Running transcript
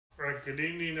right, good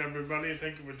evening, everybody.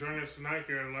 Thank you for joining us tonight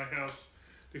here at Lighthouse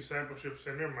Discipleship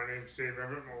Center. My name is Dave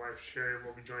Everett. My wife Sherry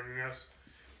will be joining us.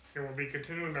 And we'll be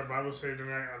continuing our Bible study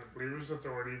tonight on The Believer's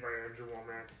Authority by Andrew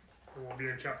Womack. We'll be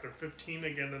in chapter 15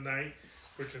 again tonight,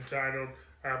 which is entitled,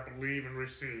 I Believe and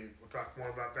Receive. We'll talk more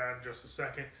about that in just a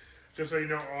second. Just so you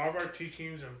know, all of our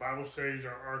teachings and Bible studies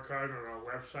are archived on our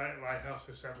website,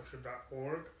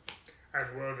 lighthousediscipleship.org, as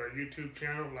well as our YouTube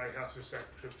channel, Lighthouse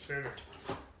Discipleship Center.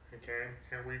 Okay,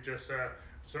 and we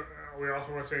we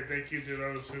also want to say thank you to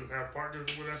those who have partnered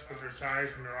with us with their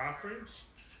tithes and their offerings.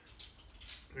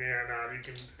 And you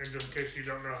can, and just in case you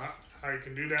don't know how you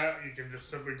can do that, you can just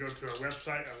simply go to our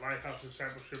website at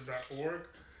lighthousediscipleship.org.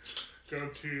 Go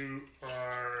to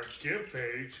our give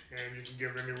page, and you can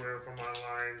give anywhere from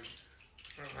online.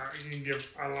 You can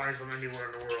give online from anywhere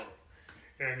in the world.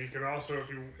 And you can also, if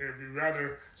you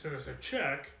rather send us a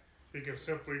check, you can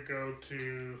simply go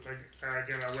to,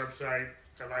 again, our website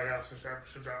at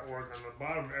lighthousediscipleship.org. On the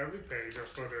bottom of every page or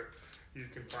footer, you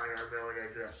can find our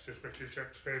mailing address. Just make your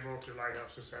checks payable to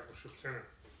Lighthouse Discipleship Center.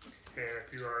 And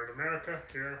if you are in America,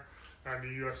 here in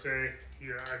the USA,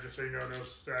 just so you know,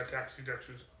 those tax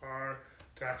deductions are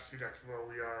tax deductible.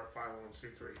 We are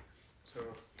 501c3. So,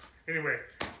 anyway,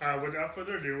 without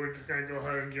further ado, we're just going to go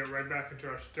ahead and get right back into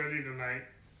our study tonight.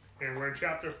 And we're in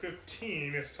chapter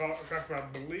 15. It's talk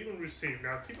about believe and receive.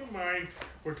 Now, keep in mind,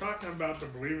 we're talking about the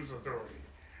believer's authority.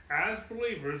 As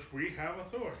believers, we have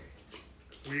authority.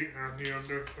 There's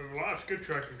a lot of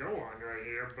scripture I can go on right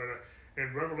here, but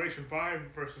in Revelation 5,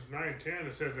 verses 9 and 10,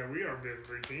 it says that we are being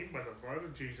redeemed by the blood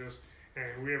of Jesus,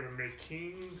 and we have been made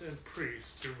kings and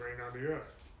priests to reign on the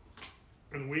earth.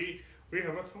 And we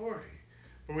have authority.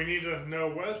 But we need to know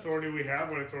what authority we have,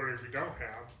 what authority we don't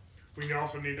have. We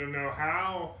also need to know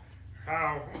how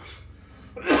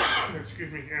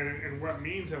excuse me, and what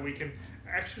means that we can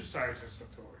exercise this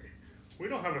authority. We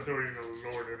don't have authority to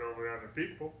lord it over other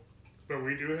people, but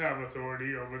we do have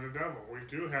authority over the devil. We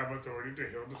do have authority to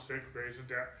heal the sick, raise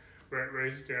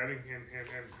the dead,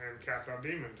 and cast out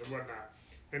demons and whatnot.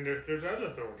 And there's other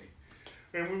authority.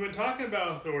 And we've been talking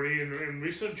about authority in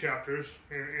recent chapters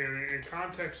in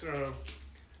context of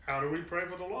how do we pray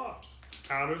for the lost?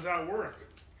 How does that work?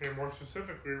 And more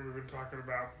specifically, we've been talking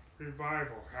about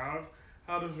revival.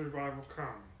 How does revival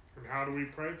come? And how do we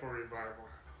pray for revival?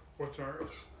 What's our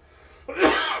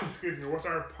what's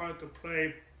our part to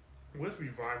play with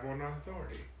revival and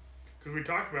authority? Because we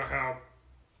talked about how,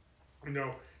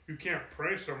 you can't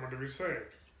pray someone to be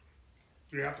saved.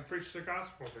 You have to preach the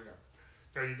gospel to them.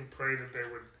 Now you can pray that they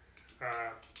would,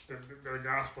 the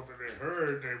gospel that they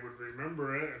heard, they would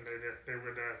remember it, and they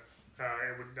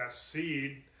would that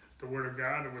seed, the word of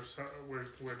God,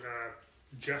 would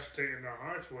gestate in their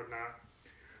hearts and whatnot.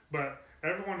 But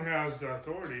everyone has the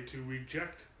authority to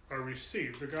reject or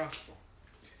receive the gospel.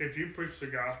 If you preach the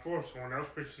gospel, or someone else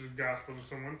preaches the gospel to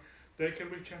someone, they can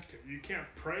reject it. You can't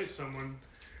pray someone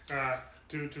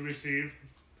to receive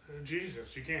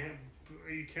Jesus. You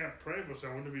can't pray for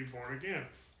someone to be born again.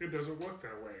 It doesn't work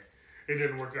that way. It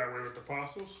didn't work that way with the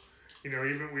apostles.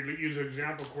 Even we use the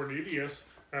example of Cornelius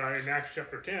in Acts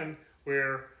chapter 10,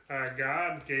 where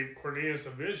God gave Cornelius a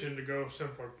vision to go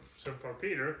send for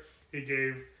Peter. He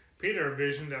gave Peter a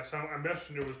vision that a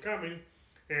messenger was coming,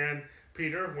 and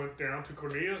Peter went down to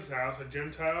Cornelius' house, a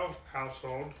Gentile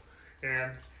household,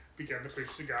 and began to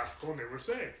preach the gospel, and they were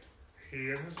saved. He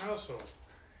and his household.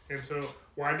 And so,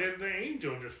 why didn't the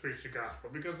angel just preach the gospel?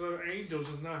 Because the angel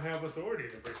does not have authority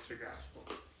to preach the gospel.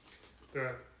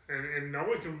 And no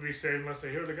one can be saved unless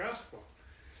they hear the gospel.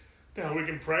 Now, we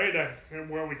can pray that,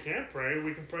 we can't pray.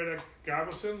 We can pray that God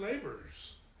will send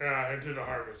laborers into the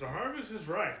harvest. The harvest is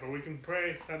right, but we can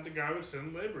pray that the God would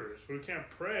send laborers. We can't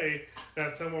pray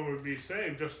that someone would be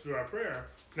saved just through our prayer.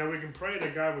 Now, we can pray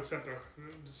that God would set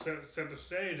the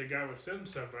stage, that God would send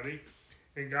somebody,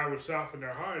 and God would soften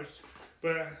their hearts.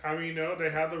 But how do you know they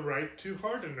have the right to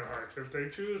harden their hearts if they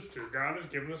choose to? God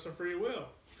has given us a free will.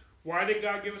 Why did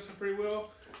God give us a free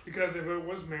will? Because if it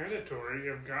was mandatory,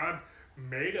 if God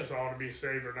made us all to be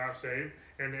saved or not saved,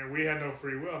 and then we had no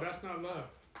free will, that's not love.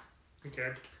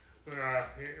 Okay?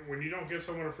 When you don't give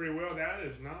someone a free will, that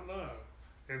is not love.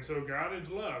 And so God is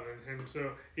love. And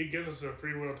so He gives us a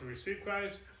free will to receive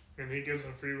Christ, and He gives us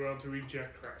a free will to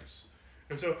reject Christ.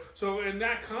 And so in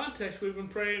that context, we've been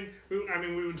praying, we've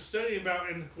been studying about,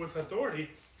 with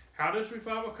authority, how does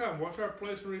revival come? What's our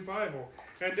place in revival?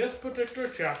 And this particular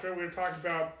chapter, we're talking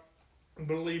about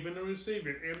believing and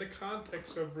receiving in the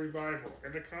context of revival,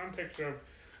 in the context of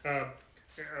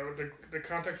the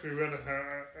context we read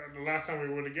the last time we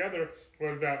were together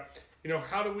was about,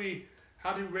 how do we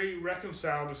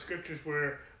reconcile the scriptures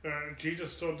where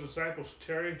Jesus told disciples,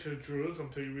 tarry to Jerusalem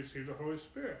until you receive the Holy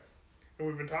Spirit. And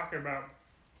we've been talking about,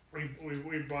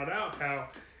 we brought out how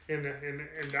in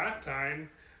that time,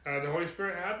 the Holy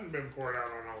Spirit hadn't been poured out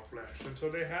on all flesh. And so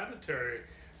they had to tarry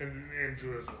in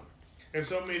Jerusalem. And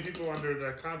so many people under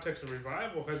the context of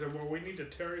revival have said, well, we need to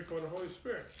tarry for the Holy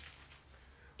Spirit.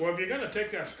 Well, if you're going to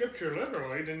take that scripture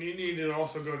literally, then you need to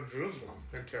also go to Jerusalem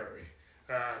and tarry.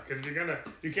 Because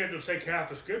you can't just take half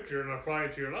the scripture and apply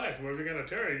it to your life. Well, if you're going to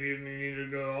tarry, you need to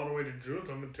go all the way to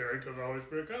Jerusalem and tarry till the Holy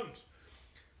Spirit comes.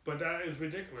 But that is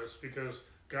ridiculous because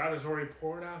God has already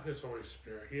poured out His Holy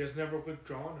Spirit. He has never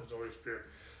withdrawn His Holy Spirit.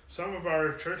 Some of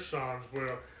our church songs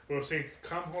will sing,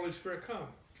 "Come, Holy Spirit, come."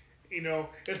 You know,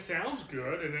 it sounds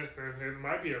good, and it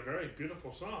might be a very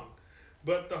beautiful song.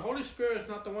 But the Holy Spirit is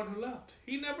not the one who left.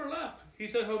 He never left. He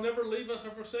said He'll never leave us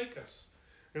or forsake us.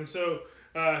 And so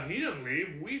He didn't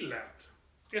leave, we left.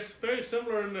 It's very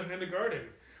similar in the garden.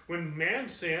 When man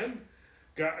sinned,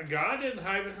 God didn't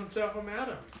hide Himself from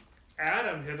Adam.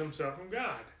 Adam hid himself from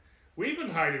God. We've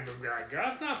been hiding from God.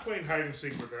 God's not playing hide and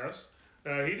seek with us.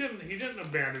 He didn't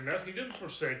abandon us. He didn't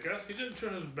forsake us. He didn't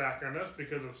turn His back on us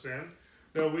because of sin.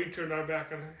 No, we turned our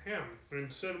back on Him.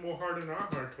 And sin will harden our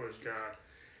heart towards God.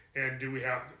 And do we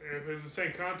have, if it's the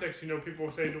same context, you know,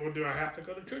 people say, well, do I have to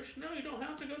go to church? No, you don't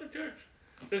have to go to church.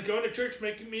 Does going to church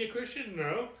make me a Christian?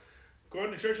 No. Going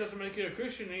to church doesn't make you a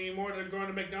Christian any more than going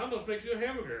to McDonald's makes you a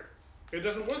hamburger. It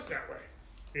doesn't work that way,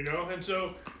 you know. And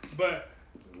so, but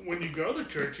when you go to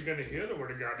church, you're going to hear the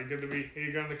Word of God.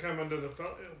 You're going to come under the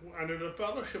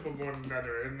fellowship of one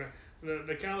another, and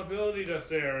the accountability that's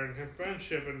there, and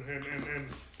friendship, and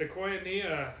the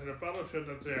koinonia, the fellowship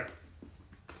that's there.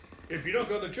 If you don't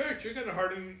go to church, you're going to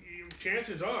harden.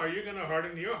 Chances are you're going to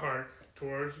harden your heart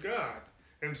towards God,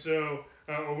 and so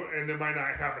and it might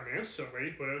not happen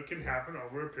instantly, but it can happen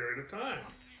over a period of time.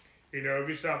 You know, if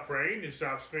you stop praying, you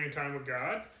stop spending time with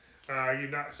God,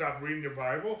 stop reading your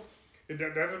Bible.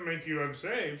 That doesn't make you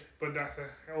unsaved, but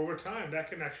over time that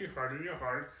can actually harden your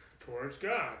heart towards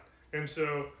God. And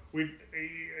so you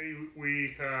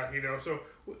know, so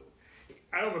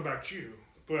I don't know about you,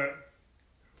 but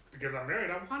because I'm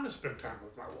married, I want to spend time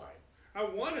with my wife. I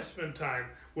want to spend time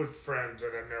with friends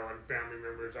that I know and family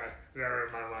members that are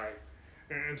in my life.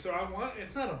 And so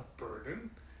it's not a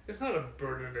burden. It's not a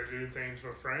burden to do things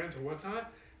for friends or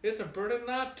whatnot. It's a burden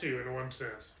not to, in one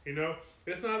sense. You know,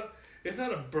 it's not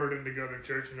a burden to go to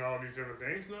church and all these different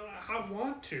things. No, I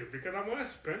want to, because I want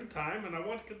to spend time and I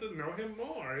want to get to know Him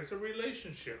more. It's a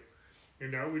relationship. You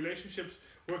know, relationships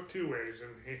work two ways,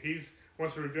 and He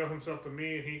wants to reveal Himself to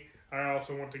me, and I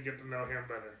also want to get to know Him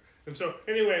better. And so,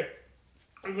 anyway,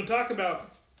 we're going to talk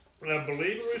about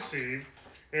believe and receive,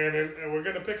 and we're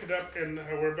going to pick it up, and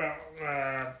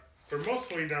we're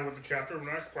mostly done with the chapter.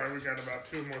 We're not quite. We got about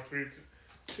three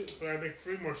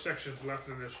more sections left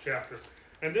in this chapter.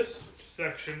 And this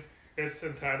section is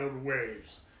entitled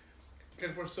Waves.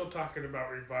 Because we're still talking about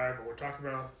revival. We're talking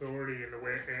about authority in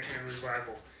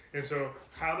revival. And so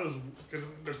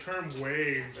the term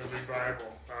waves and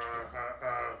revival,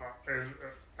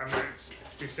 I might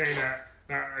be saying that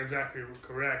not exactly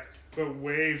correct, but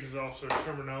waves is also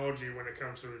terminology when it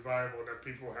comes to revival that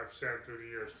people have said through the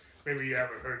years. Maybe you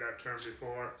haven't heard that term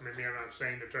before. Maybe I'm not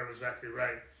saying the term exactly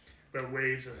right. But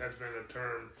waves has been a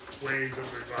term. Waves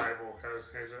of revival has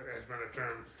been a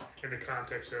term in the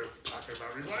context of talking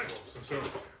about revivals. And so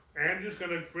Andrew's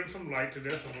going to bring some light to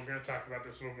this, and we're going to talk about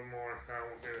this a little bit more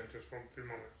in just for a few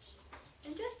moments.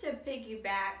 And just to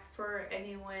piggyback for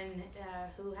anyone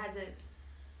who hasn't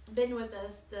been with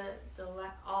us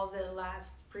all the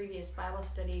last previous Bible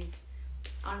studies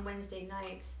on Wednesday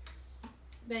nights,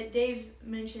 but Dave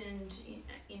mentioned,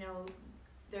 you know,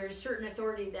 there's certain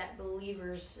authority that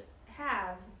believers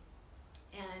have,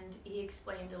 and he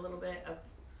explained a little bit of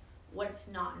what it's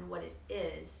not and what it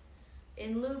is.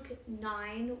 In Luke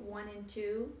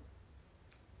 9:1-2,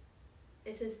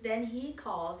 it says, "Then he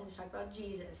called," and it's talking about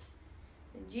Jesus,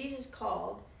 "and Jesus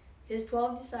called his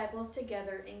 12 disciples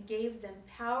together and gave them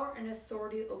power and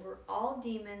authority over all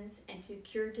demons and to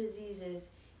cure diseases.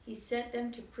 He sent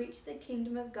them to preach the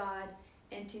kingdom of God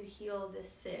and to heal the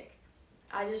sick."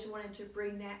 I just wanted to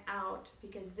bring that out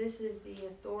because this is the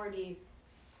authority,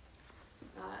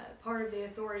 part of the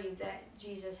authority that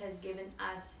Jesus has given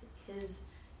us, His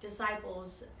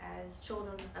disciples, as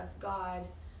children of God.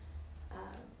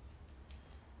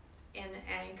 And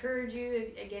I encourage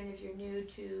you, if you're new,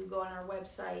 to go on our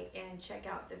website and check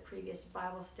out the previous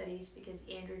Bible studies, because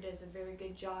Andrew does a very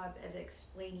good job at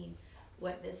explaining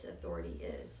what this authority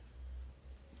is.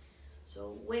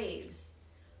 So, waves.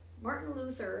 Martin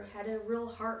Luther had a real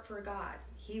heart for God.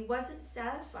 He wasn't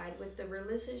satisfied with the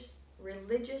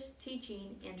religious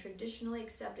teaching and traditionally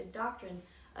accepted doctrine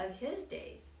of his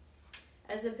day.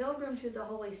 As a pilgrim to the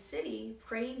holy city,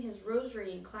 praying his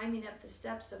rosary and climbing up the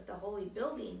steps of the holy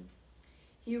building,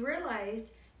 he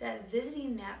realized that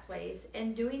visiting that place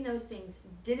and doing those things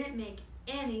didn't make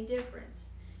any difference.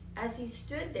 As he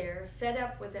stood there, fed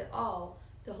up with it all,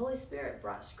 the Holy Spirit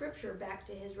brought Scripture back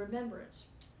to his remembrance.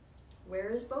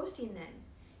 Where is boasting then?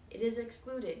 It is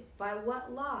excluded. By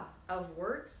what law? Of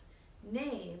works?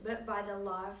 Nay, but by the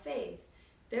law of faith.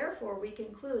 Therefore we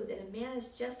conclude that a man is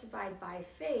justified by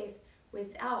faith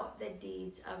without the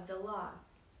deeds of the law.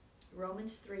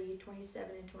 Romans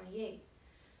 3:27 and 28.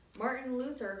 Martin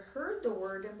Luther heard the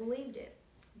word and believed it.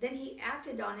 Then he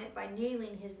acted on it by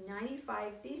nailing his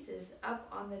 95 theses up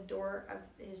on the door of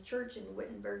his church in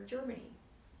Wittenberg, Germany.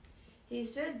 He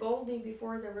stood boldly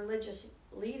before the religious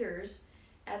leaders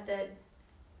at the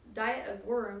Diet of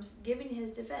Worms, giving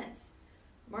his defense.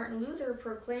 Martin Luther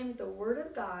proclaimed the word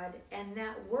of God, and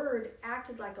that word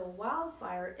acted like a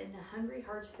wildfire in the hungry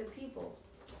hearts of the people.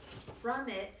 From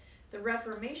it, the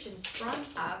Reformation sprung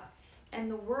up, and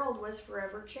the world was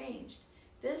forever changed.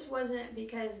 This wasn't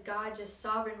because God just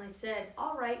sovereignly said,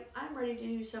 all right, I'm ready to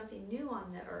do something new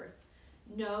on the earth.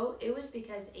 No, it was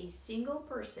because a single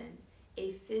person,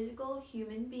 a physical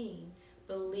human being,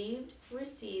 believed,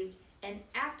 received, and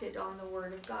acted on the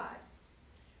word of God.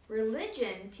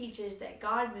 Religion teaches that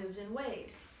God moves in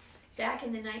waves. Back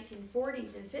in the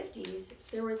 1940s and 50s,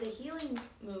 there was a healing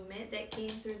movement that came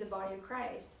through the body of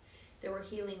Christ. There were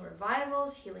healing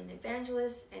revivals, healing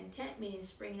evangelists, and tent meetings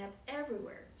springing up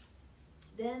everywhere.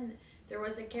 Then there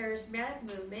was the charismatic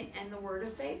movement and the word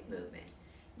of faith movement.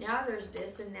 Now there's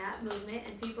this and that movement,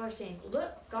 and people are saying,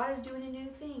 look, God is doing a new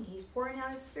thing. He's pouring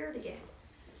out his Spirit again.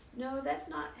 No, that's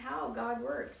not how God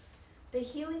works. The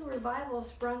healing revival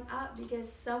sprung up because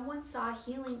someone saw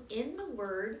healing in the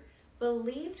Word,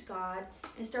 believed God,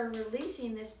 and started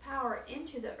releasing this power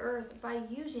into the earth by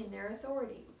using their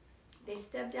authority. They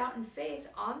stepped out in faith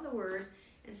on the Word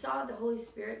and saw the Holy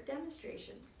Spirit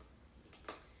demonstration.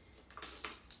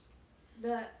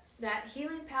 That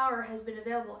healing power has been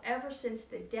available ever since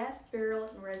the death, burial,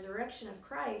 and resurrection of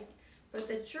Christ, but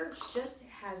the church just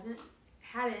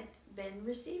hadn't been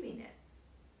receiving it.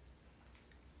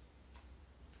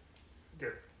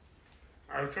 Good.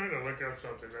 I was trying to look up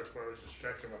something, that's why I was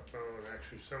distracted my phone.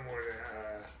 Actually, somewhere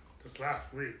this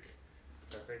last week,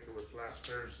 I think it was last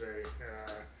Thursday,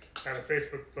 had a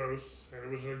Facebook post, and it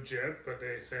was legit, but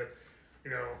they said,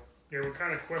 they were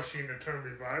kind of questioning the term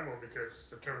revival because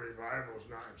the term revival is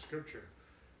not in Scripture.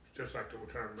 It's just like the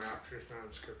term rapture is not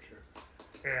in Scripture.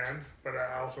 But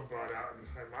I also brought out,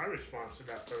 and my response to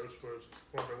that post was,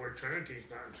 well, the word Trinity is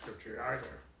not in Scripture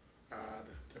either.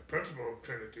 The principle of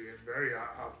Trinity is very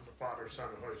out of the Father, Son,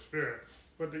 and Holy Spirit,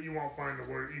 but that you won't find the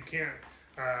word, you can't,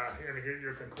 in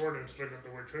your concordance, look at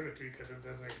the word Trinity because it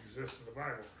doesn't exist in the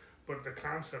Bible. But the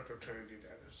concept of Trinity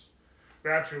does.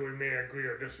 Rapture, we may agree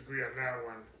or disagree on that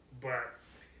one, but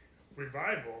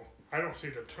revival, I don't see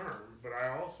the term, but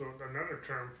another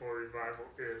term for revival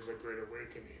is the Great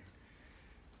Awakening.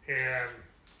 And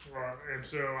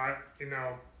so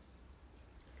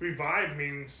revive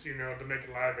means, to make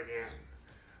alive again.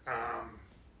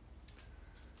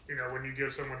 When you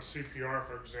give someone CPR,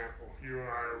 for example, you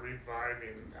are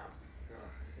reviving them.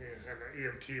 And the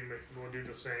EMT will do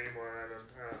the same, or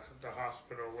at the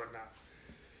hospital, whatnot.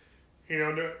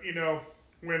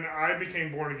 When I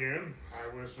became born again, I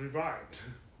was revived.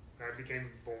 I became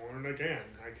born again.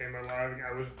 I came alive.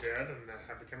 I was dead, and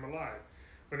I became alive.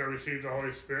 When I received the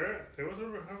Holy Spirit, there was a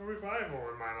revival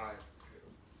in my life.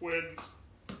 When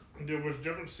there was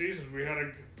different seasons, we had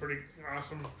a pretty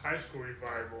awesome high school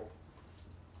revival.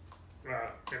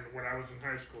 When I was in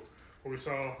high school, where we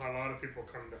saw a lot of people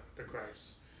come to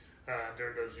Christ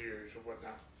during those years and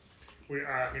whatnot. We,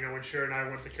 when Sharon and I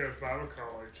went to Charis Bible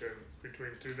College, and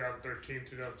between 2013 and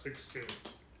 2016,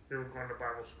 we were going to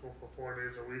Bible school for 4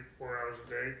 days a week, 4 hours a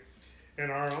day.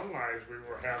 In our own lives, we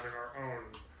were having our own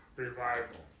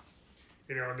revival.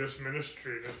 This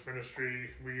ministry,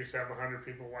 we used to have 100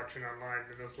 people watching online.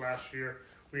 And this last year,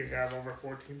 we have over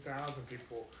 14,000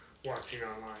 people watching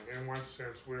online. In one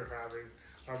sense, we're having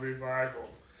a revival.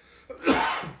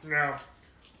 Now,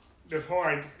 this whole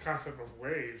concept of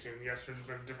waves, and yes, there's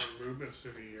been different movements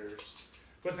through the years,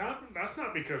 but that's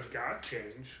not because God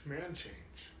changed, man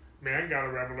changed. Man got a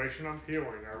revelation of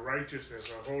healing, or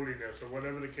righteousness, or holiness, or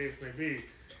whatever the case may be,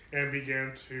 and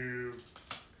began to,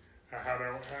 I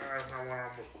want to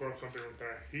almost quote something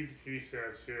that he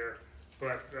says here,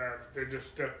 but they just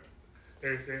stepped,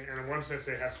 in one sense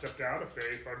they have stepped out of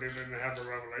faith, or they didn't have a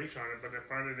revelation on it, but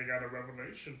finally they got a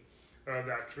revelation of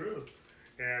that truth.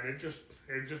 and it just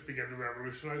began to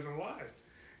revolutionize my life.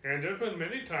 And there's been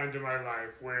many times in my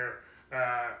life where,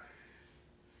 I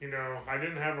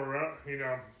didn't have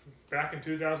back in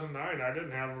 2009, I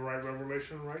didn't have a right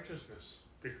revelation of righteousness.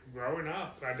 Growing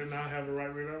up, I did not have a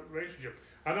right relationship.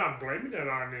 I'm not blaming that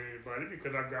on anybody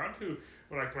because I've gone to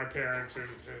like my parents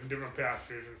and different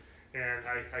pastors and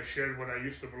I shared what I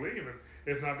used to believe, and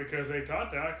it's not because they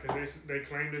taught that, because they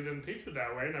claimed they didn't teach it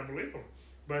that way, and I believe them.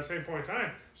 But at the same point in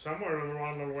time, somewhere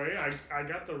along the way, I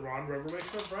got the wrong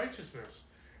revelation of righteousness,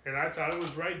 and I thought it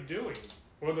was right doing.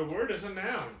 Well, the word is a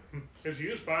noun. It's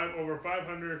used over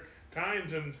 500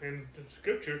 times in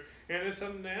Scripture, and it's a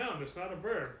noun. It's not a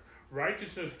verb.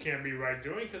 Righteousness can't be right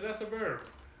doing because that's a verb.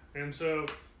 And so,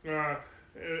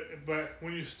 but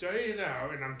when you study it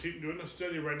out, and I'm doing a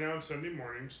study right now on Sunday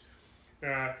mornings,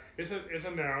 it's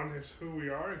a noun. It's who we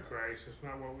are in Christ. It's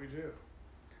not what we do.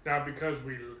 Now, because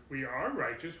we are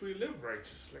righteous, we live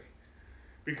righteously.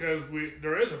 Because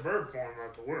there is a verb form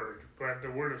of the word, but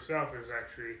the word itself is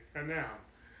actually a noun.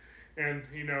 And,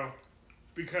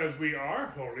 because we are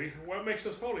holy, what makes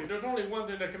us holy? There's only one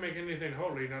thing that can make anything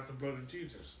holy, and that's the blood of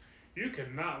Jesus. You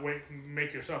cannot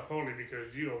make yourself holy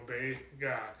because you obey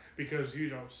God, because you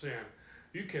don't sin.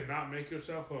 You cannot make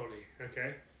yourself holy,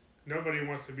 okay? Nobody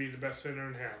wants to be the best sinner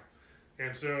in hell.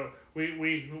 And so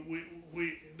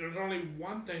there's only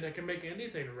one thing that can make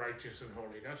anything righteous and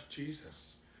holy. That's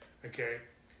Jesus, okay?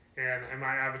 And am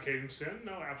I advocating sin?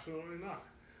 No, absolutely not.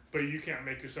 But you can't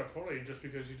make yourself holy just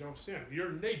because you don't sin.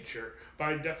 Your nature,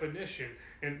 by definition,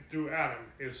 and through Adam,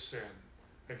 is sin.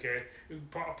 Okay?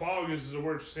 Paul uses the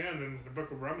word sin in the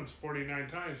book of Romans 49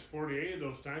 times. 48 of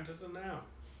those times is a noun.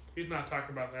 He's not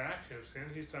talking about the action of sin.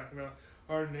 He's talking about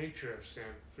our nature of sin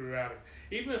through Adam.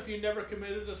 Even if you never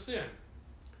committed a sin,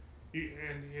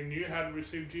 and you hadn't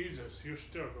received Jesus, you're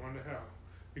still going to hell.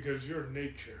 Because your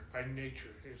nature, by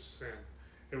nature, is sin.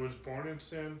 It was born in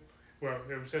sin. Well,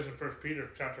 it says in 1 Peter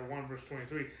chapter 1, verse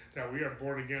 23, that we are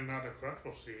born again not of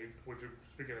corruptible seed, which is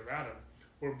speaking of Adam.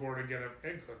 We're born again of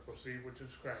incorruptible seed, which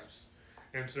is Christ.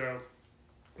 And so,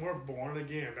 we're born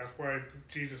again. That's why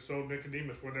Jesus told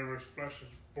Nicodemus, whatever is flesh is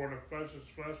born of flesh is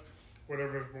flesh,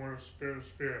 whatever is born of spirit is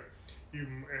spirit.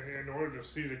 In order to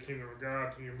see the kingdom of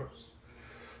God, you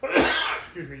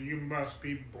must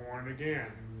be born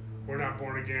again. We're not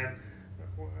born again.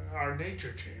 Our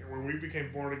nature changed. When we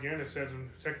became born again, it says in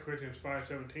 2 Corinthians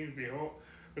 5:17, behold,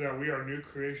 that we are new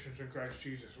creations in Christ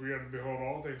Jesus. We are to behold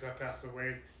all things that passed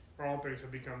away, for all things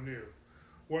have become new.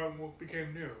 What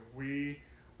became new? We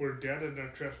were dead in our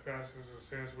trespasses and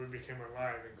sins. We became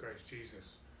alive in Christ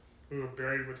Jesus. We were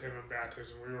buried with him in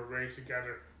baptism. We were raised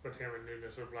together with him in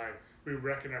newness of life. We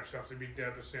reckon ourselves to be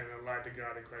dead to sin and alive to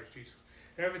God in Christ Jesus.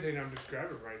 Everything I'm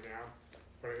describing right now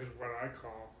is what I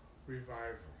call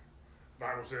revival. The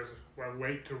Bible says, well,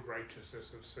 wait to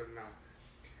righteousness and sin not.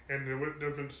 And there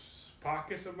have been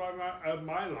pockets of my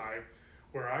life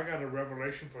where I got a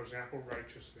revelation, for example,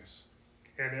 righteousness.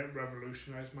 And it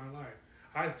revolutionized my life.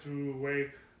 I threw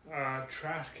away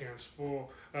trash cans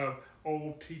full of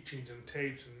old teachings and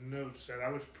tapes and notes that I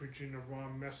was preaching the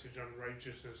wrong message on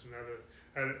righteousness and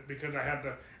other, because I had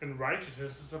and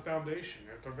righteousness is the foundation.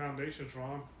 If the foundation's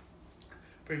wrong,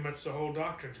 pretty much the whole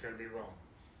doctrine's going to be wrong.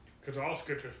 Because all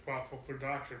Scripture is profitable for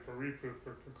doctrine, for reproof,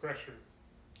 for correction,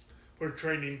 for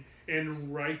training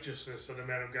in righteousness, so the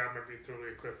man of God might be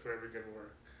thoroughly equipped for every good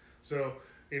work. So,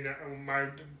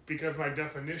 because my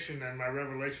definition and my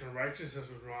revelation of righteousness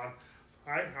was wrong,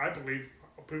 I believe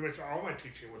pretty much all my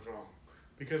teaching was wrong,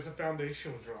 because the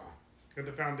foundation was wrong. If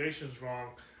the foundation is wrong,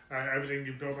 everything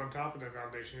you build on top of the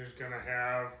foundation is going to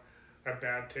have a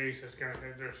bad taste.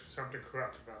 There's something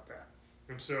corrupt about that.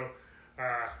 And so,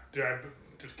 did I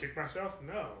just kick myself?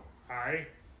 No. I,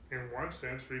 in one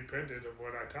sense, repented of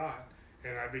what I taught,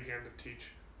 and I began to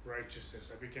teach righteousness.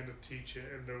 I began to teach it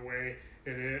in the way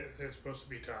it's supposed to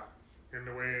be taught, in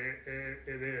the way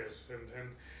it is. And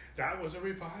that was a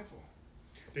revival.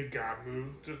 Did God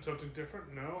move to something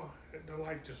different? No. The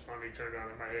light just finally turned on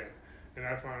in my head. And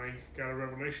I finally got a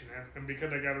revelation. And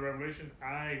because I got a revelation,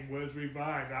 I was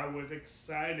revived. I was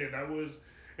excited.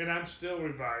 And I'm still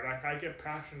revived. I get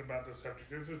passionate about this subject.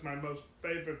 This is my most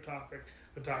favorite topic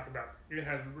to talk about. It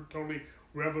has totally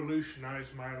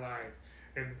revolutionized my life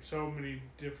in so many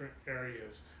different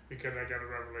areas because I got a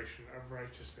revelation of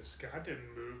righteousness. God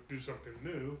didn't do something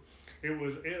new.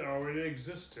 It already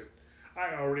existed.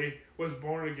 I already was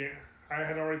born again. I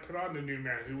had already put on the new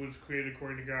man who was created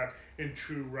according to God in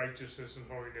true righteousness and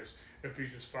holiness.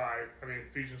 Ephesians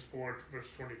 4, verse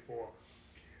 24.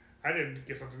 I didn't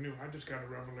get something new. I just got a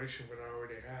revelation what I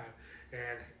already had,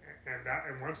 and that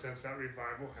in one sense that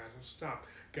revival hasn't stopped.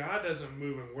 God doesn't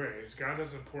move in waves. God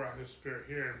doesn't pour out His Spirit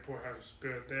here and pour out His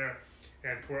Spirit there,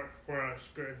 and pour out His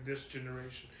Spirit in this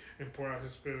generation and pour out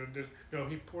His Spirit in this. No,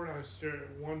 He poured out His Spirit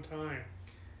at one time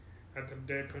at the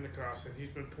day of Pentecost, and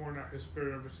He's been pouring out His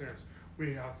Spirit ever since.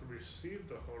 We have to receive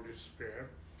the Holy Spirit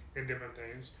in different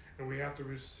things, and we have to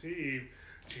receive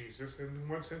Jesus. And in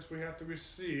one sense, we have to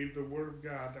receive the Word of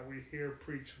God that we hear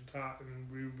preached and taught,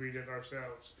 and we read it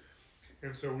ourselves.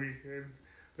 And so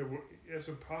it's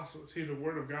impossible. See, the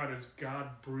Word of God is God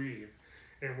breathed.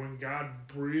 And when God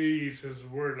breathes His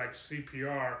Word like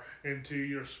CPR into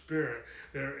your spirit,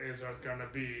 there is going to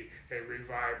be a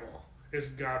revival. It's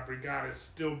God. God is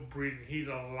still breathing. He's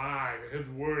alive. His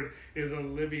Word is a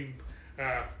living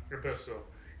epistle.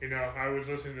 You know, I was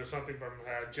listening to something from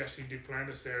Jesse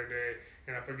Duplantis the other day,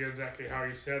 and I forget exactly how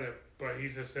he said it, but he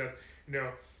just said, you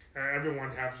know,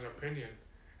 everyone has an opinion,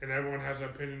 and everyone has an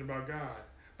opinion about God.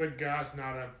 But God's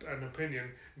not an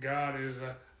opinion. God is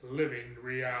a living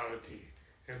reality.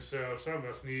 And so some of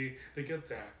us need to get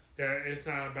that. That it's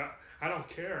not about, I don't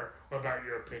care about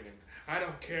your opinion. I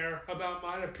don't care about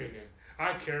my opinion.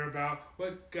 I care about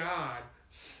what God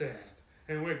said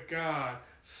and what God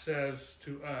says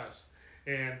to us.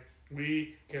 And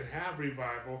we can have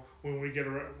revival when I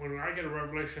get a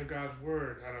revelation of God's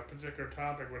Word on a particular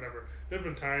topic, whatever. There's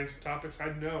been topics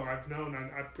I've known,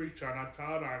 I've preached on, I've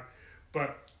taught on,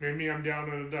 but maybe I'm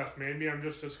down in the dust. Maybe I'm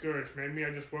just discouraged. Maybe I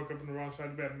just woke up on the wrong side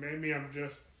of bed. Maybe I'm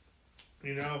just,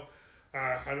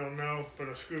 I don't know, but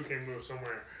a screw came loose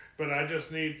somewhere. But I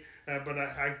just need,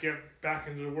 I get back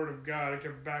into the Word of God. I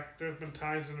get back. There's been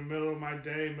times in the middle of my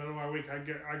day, middle of my week,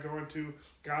 I go into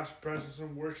God's presence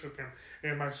and worship Him,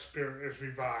 and my spirit is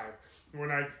revived.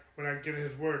 When I get in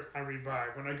His Word, I'm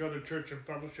revived. When I go to church and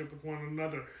fellowship with one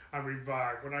another, I'm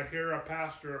revived. When I hear a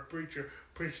pastor or a preacher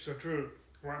preach the truth,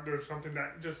 there's something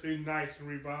that just ignites and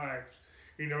revives.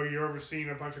 You know, you ever seen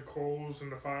a bunch of coals in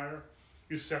the fire?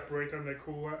 You separate them, they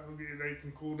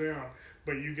can cool down.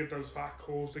 But you get those hot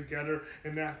coals together,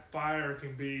 and that fire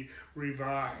can be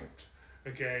revived.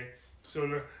 Okay?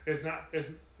 So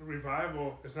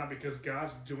revival is not because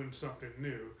God's doing something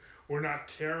new. We're not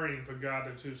tarrying for God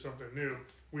to do something new.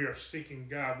 We are seeking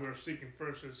God. We are seeking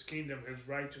first His kingdom, His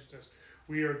righteousness.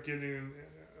 We are getting,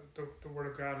 the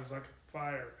Word of God is like a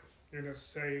fire. And it's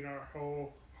setting our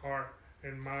whole heart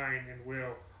and mind and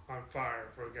will on fire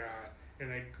for God in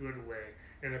a good way,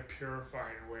 in a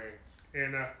purifying way,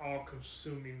 in an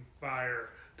all-consuming fire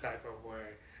type of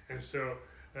way. And so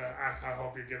I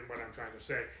hope you're getting what I'm trying to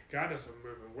say. God doesn't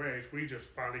move in waves. We just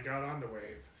finally got on the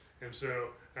wave. And so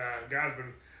God's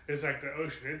been, it's like the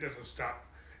ocean. It doesn't stop.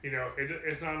 You know,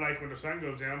 it's not like when the sun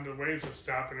goes down, the waves will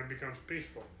stop and it becomes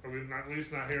peaceful. At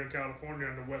least not here in California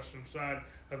on the western side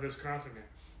of this continent.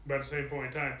 But at the same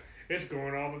point in time, it's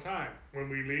going all the time. When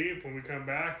we leave, when we come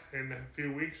back in a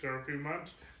few weeks or a few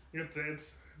months,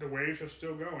 the waves are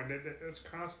still going. It's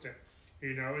constant.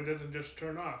 You know, it doesn't just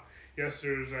turn off. Yes,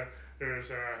 there's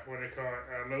what they call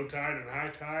it, low tide and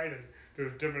high tide, and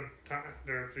there's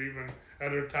there's even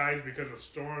other tides because of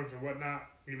storms and whatnot,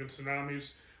 even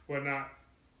tsunamis, whatnot.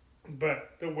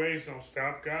 But the waves don't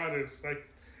stop. God is like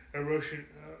a ocean,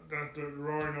 the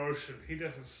roaring ocean. He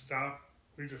doesn't stop.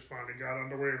 We just finally got on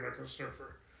the wave like a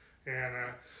surfer. And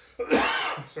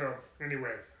so,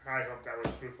 anyway, I hope that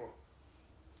was fruitful.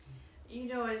 You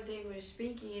know, as Dave was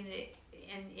speaking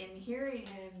and hearing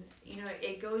him, you know,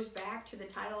 it goes back to the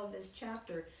title of this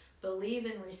chapter, Believe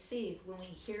and Receive. When we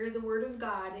hear the Word of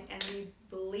God and we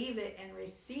believe it and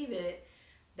receive it,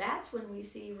 that's when we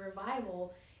see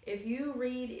revival. If you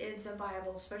read in the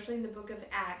Bible, especially in the book of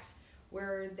Acts,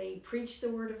 where they preach the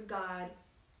Word of God,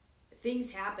 things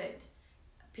happened.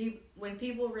 When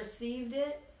people received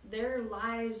it, their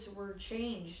lives were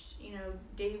changed. You know,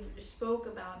 Dave spoke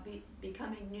about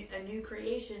becoming a new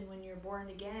creation when you're born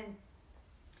again.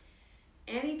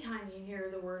 Anytime you hear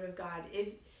the Word of God,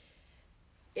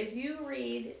 if you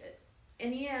read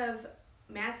any of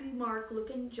Matthew, Mark, Luke,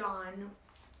 and John,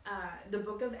 the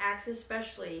book of Acts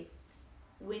especially,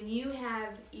 when you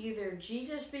have either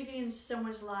Jesus speaking into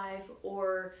someone's life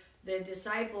or the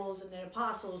disciples and the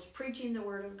apostles preaching the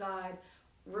Word of God,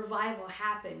 revival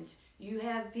happens. You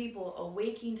have people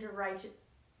awaking to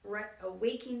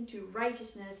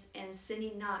righteousness and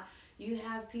sinning not. You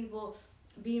have people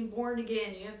being born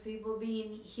again. You have people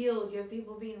being healed. You have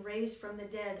people being raised from the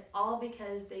dead, all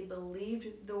because they believed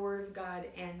the Word of God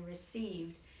and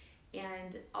received.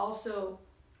 And also,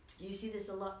 you see this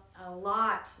a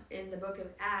lot in the book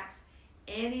of Acts.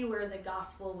 Anywhere the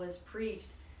gospel was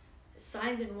preached,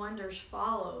 signs and wonders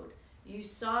followed. You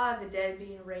saw the dead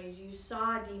being raised. You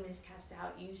saw demons cast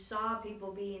out. You saw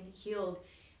people being healed,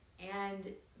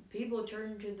 and people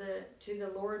turned to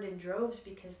the Lord in droves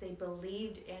because they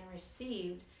believed and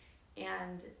received,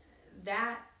 and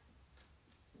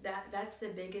that's the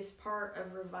biggest part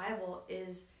of revival,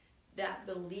 is that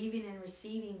believing and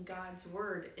receiving God's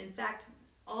word. In fact,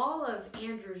 all of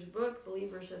Andrew's book,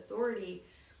 Believer's Authority,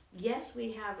 yes,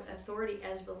 we have authority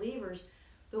as believers,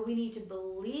 but we need to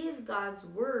believe God's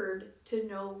word to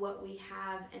know what we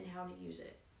have and how to use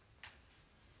it.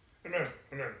 Amen.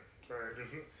 Sorry,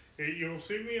 you'll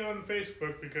see me on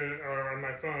Facebook or on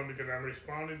my phone, because I'm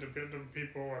responding to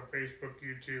people on Facebook,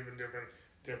 YouTube, and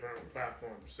different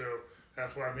platforms. So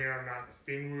that's why I'm here. I'm not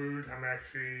being rude. I'm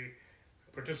actually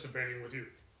participating with you.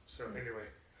 So anyway,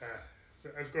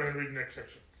 let's go ahead and read the next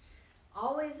section.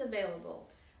 Always available.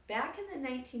 Back in the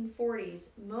 1940s,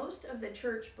 most of the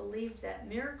church believed that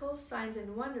miracles, signs,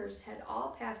 and wonders had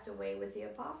all passed away with the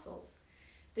apostles.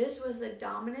 This was the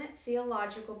dominant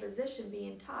theological position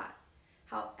being taught.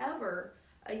 However,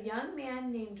 a young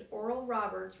man named Oral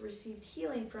Roberts received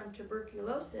healing from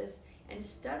tuberculosis and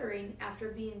stuttering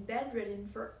after being bedridden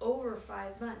for over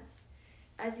 5 months.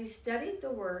 As he studied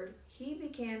the word, he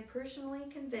became personally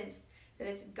convinced that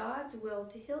it's God's will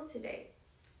to heal today.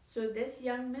 So this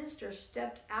young minister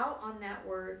stepped out on that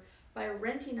word by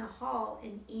renting a hall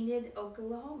in Enid,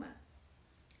 Oklahoma.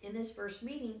 In this first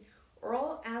meeting,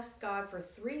 Oral asked God for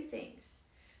 3 things.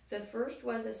 The first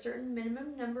was a certain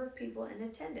minimum number of people in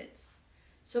attendance.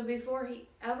 So before he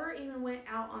ever even went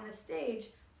out on the stage,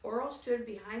 Oral stood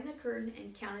behind the curtain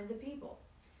and counted the people.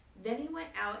 Then he went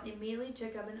out and immediately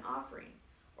took up an offering.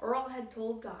 Oral had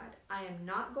told God, I am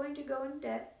not going to go in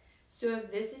debt, so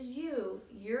if this is you,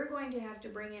 you're going to have to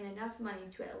bring in enough money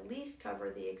to at least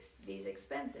cover these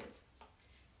expenses.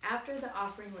 After the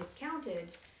offering was counted,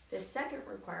 the second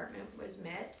requirement was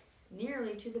met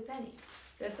nearly to the penny.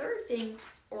 The third thing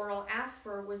Oral asked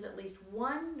for was at least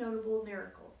one notable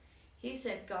miracle. He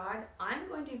said, God, I'm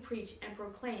going to preach and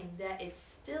proclaim that it's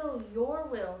still your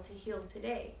will to heal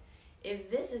today. If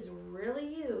this is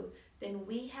really you, then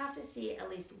we have to see at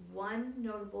least one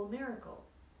notable miracle.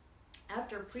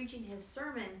 After preaching his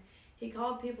sermon, he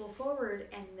called people forward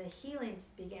and the healings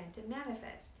began to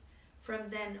manifest. From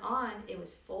then on, it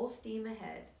was full steam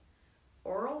ahead.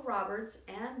 Oral Roberts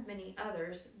and many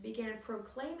others began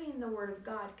proclaiming the word of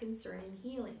God concerning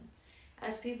healing.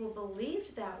 As people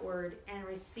believed that word and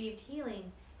received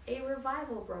healing, a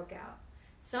revival broke out.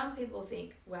 Some people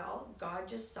think, well, God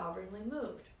just sovereignly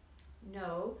moved.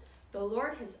 No, the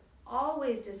Lord has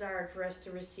always desired for us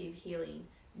to receive healing,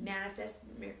 manifest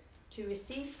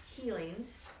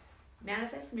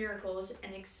miracles,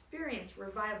 and experience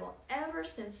revival ever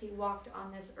since he walked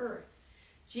on this earth.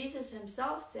 Jesus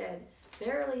himself said,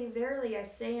 Verily, verily, I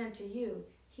say unto you,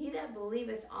 he that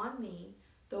believeth on me,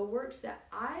 the works that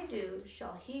I do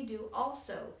shall he do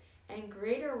also, and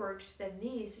greater works than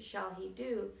these shall he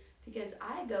do, because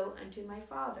I go unto my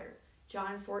Father.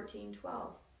 John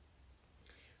 14:12.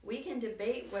 We can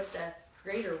debate what the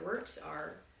greater works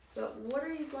are, but what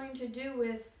are you going to do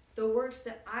with the works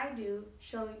that I do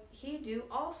shall he do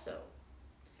also?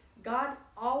 God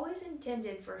always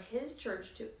intended for his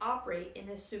church to operate in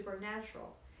the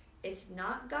supernatural. It's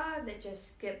not God that just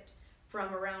skipped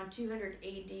from around 200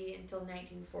 AD until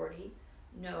 1940.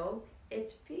 No,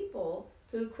 it's people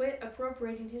who quit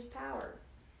appropriating his power.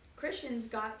 Christians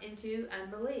got into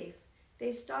unbelief.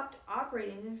 They stopped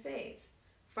operating in faith.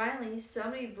 Finally,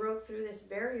 somebody broke through this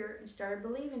barrier and started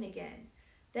believing again.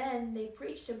 Then they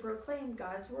preached and proclaimed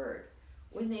God's word.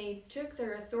 When they took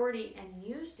their authority and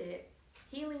used it,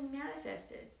 healing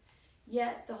manifested.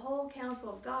 Yet the whole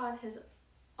counsel of God has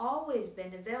always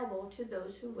been available to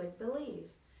those who would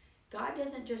believe. God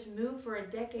doesn't just move for a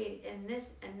decade in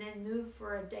this and then move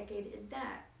for a decade in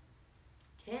that.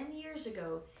 10 years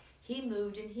ago, he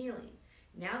moved in healing.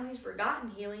 Now he's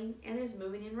forgotten healing and is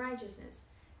moving in righteousness.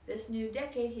 This new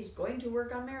decade, he's going to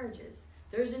work on marriages.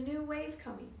 There's a new wave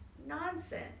coming.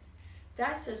 Nonsense.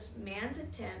 That's just man's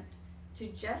attempt to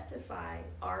justify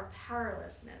our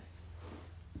powerlessness.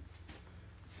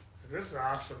 This is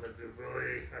awesome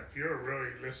if you're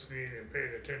really listening and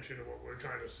paying attention to what we're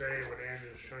trying to say, what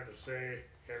Andrew's trying to say,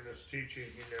 and this teaching,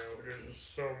 there's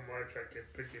so much I can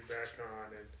piggyback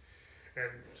on, and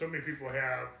so many people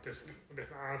have this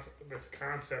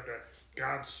concept that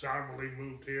God sovereignly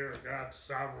moved here, and God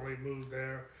sovereignly moved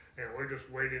there, and we're just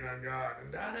waiting on God,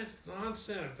 and that is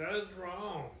nonsense. That is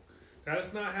wrong. That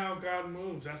is not how God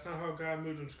moves. That's not how God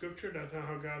moves in Scripture. That's not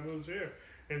how God moves here.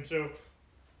 And so,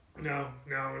 now,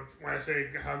 when I say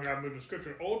how God moves in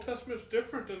Scripture, Old Testament is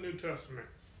different than New Testament,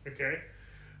 okay?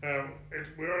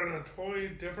 We're in a totally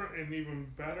different and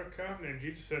even better covenant.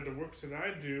 Jesus said, "The works that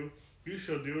I do, you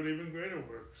shall do, and even greater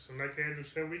works." And like Andrew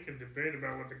said, we can debate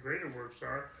about what the greater works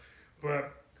are,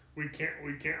 but we can't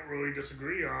really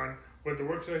disagree on what the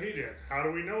works that he did. How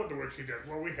do we know what the works he did?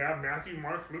 Well, we have Matthew,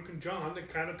 Mark, Luke, and John that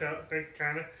kind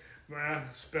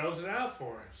of spells it out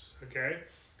for us. Okay,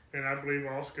 and I believe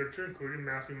all Scripture, including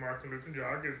Matthew, Mark, and Luke, and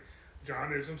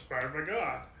John is inspired by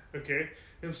God. Okay,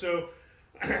 and so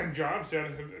John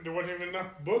said there wasn't even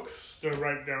enough books to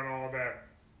write down all of that.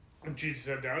 And Jesus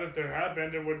said down if there had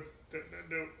been,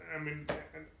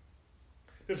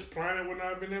 this planet would not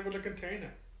have been able to contain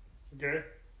it. Okay,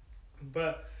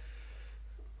 but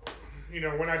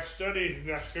when I studied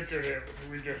that scripture,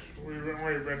 we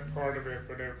only read part of it,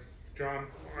 but John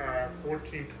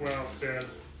 14:12 says,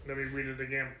 let me read it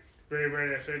again. Very,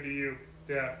 very, I say to you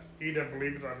that he that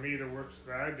believeth on me, the works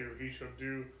that I do, he shall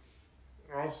do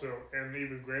also, and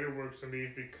even greater works than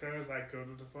these, because I go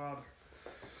to the Father.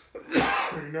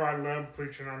 I love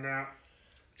preaching on that.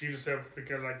 Jesus said,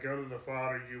 because I go to the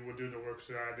Father, you will do the works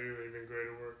that I do, even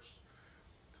greater works.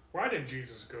 Why did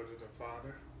Jesus go to the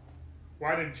Father?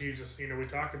 Why did Jesus, we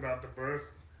talk about the birth,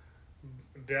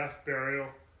 death, burial,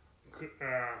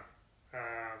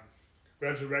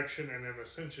 resurrection, and then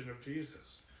ascension of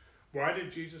Jesus. Why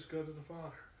did Jesus go to the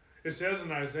Father? It says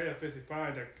in Isaiah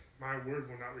 55 that my word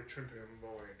will not return to him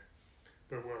void,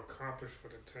 but will accomplish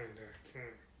what it intended that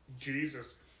came.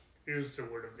 Jesus is the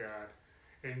Word of God.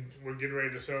 And we're getting ready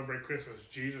to celebrate Christmas.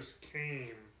 Jesus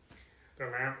came, the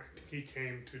Lamb, he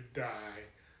came to die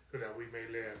so that we may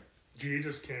live.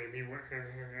 Jesus came, he went,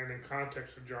 and in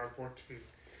context of John 14,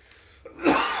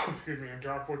 in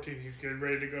John 14, he's getting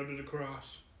ready to go to the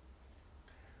cross.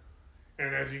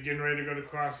 And as he's getting ready to go to the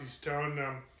cross, he's telling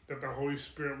them that the Holy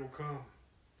Spirit will come.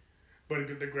 But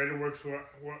the greater works,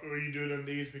 what will you do than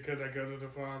these, because I go to the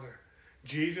Father?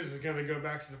 Jesus is going to go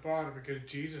back to the Father because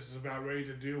Jesus is about ready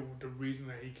to do the reason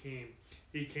that he came.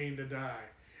 He came to die.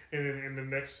 And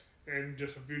in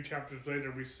just a few chapters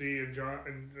later, we see in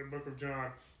the book of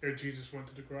John that Jesus went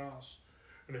to the cross.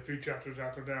 And a few chapters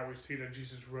after that, we see that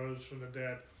Jesus rose from the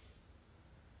dead.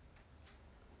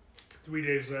 3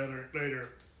 days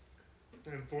later,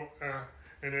 and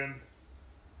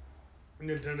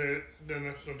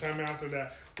then sometime after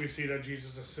that, we see that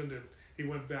Jesus ascended. He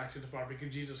went back to the Father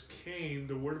because Jesus came,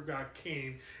 the Word of God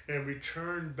came and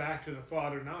returned back to the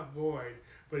Father, not void,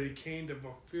 but he came to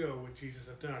fulfill what Jesus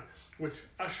had done, which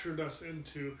ushered us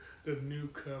into the new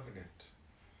covenant.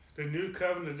 The new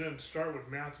covenant didn't start with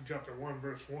Matthew chapter 1,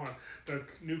 verse 1. The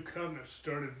new covenant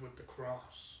started with the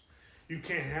cross. You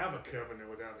can't have a covenant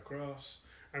without a cross.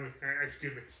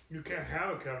 You can't have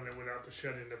a covenant without the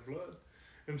shedding of blood.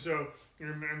 And so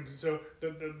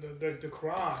the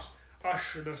cross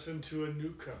ushered us into a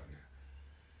new covenant.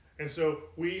 And so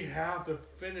we have the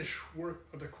finished work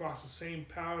of the cross, the same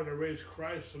power to raise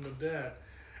Christ from the dead,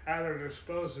 at our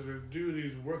disposal to do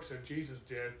these works that Jesus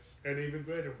did, and even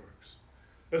greater works.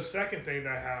 The second thing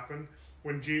that happened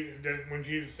when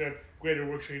Jesus said, greater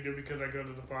works shall you do because I go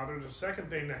to the Father, the second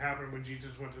thing that happened when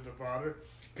Jesus went to the Father,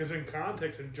 because in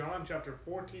context, in John chapter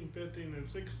 14, 15,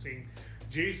 and 16,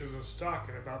 Jesus is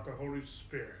talking about the Holy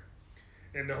Spirit.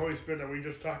 And the Holy Spirit that we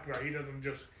just talked about, he doesn't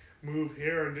just move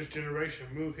here in this generation,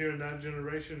 move here in that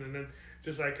generation, and then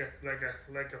just like a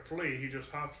flea, he just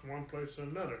hops from one place to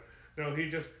another. No,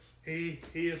 he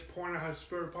is pouring out his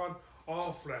Spirit upon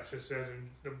all flesh, it says in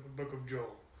the book of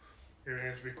Joel. And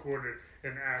it's recorded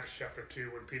in Acts chapter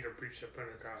 2 when Peter preached at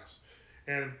Pentecost.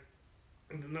 And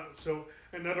so,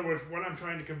 in other words, what I'm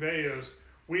trying to convey is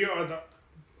we are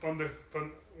from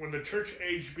when the church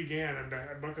age began in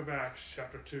the book of Acts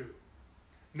chapter 2.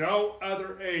 No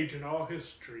other age in all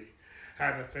history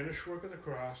had the finished work of the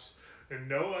cross, and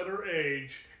no other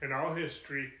age in all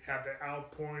history had the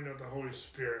outpouring of the Holy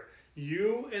Spirit.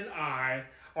 You and I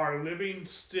are living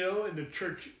still in the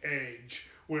church age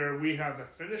where we have the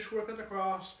finished work of the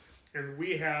cross and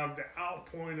we have the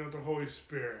outpouring of the Holy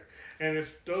Spirit. And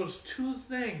it's those two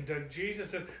things that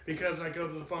Jesus said, because I go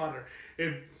to the Father.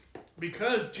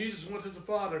 Because Jesus went to the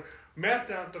Father, meant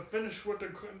that the finished work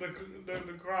of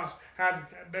the cross had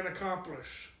been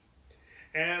accomplished.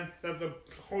 And that the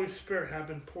Holy Spirit had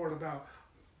been poured about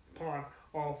upon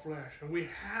all flesh. And we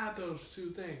have those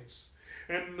two things.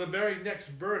 And in the very next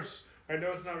verse, I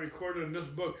know it's not recorded in this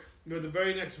book, but the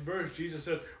very next verse, Jesus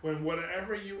said, when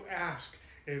whatever you ask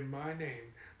in my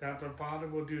name, that the Father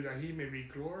will do, that he may be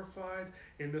glorified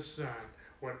in the Son.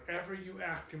 Whatever you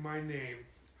ask in my name,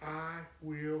 I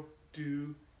will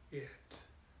do it.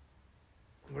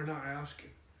 We're not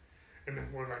asking. And then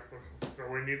we're like,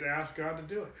 well, we need to ask God to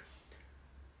do it.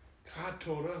 God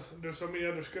told us, there's so many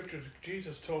other scriptures,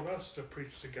 Jesus told us to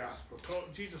preach the gospel.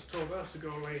 Jesus told us to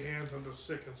go lay hands on the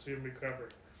sick and see them recover.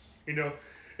 You know,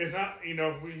 it's not, you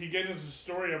know, he gave us the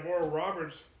story of Oral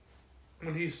Roberts.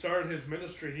 When he started his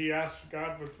ministry, he asked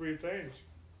God for 3 things.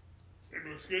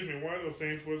 And, one of those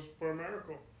things was for a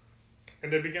miracle.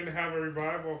 And they began to have a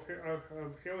revival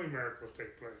of healing miracles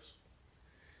take place.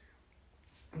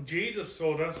 Jesus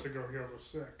told us to go heal the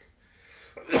sick.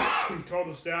 He told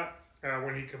us that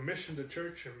when he commissioned the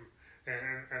church in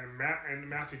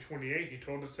Matthew 28, he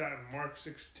told us that in Mark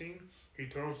 16, he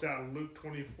told us that in Luke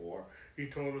 24, he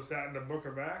told us that in the book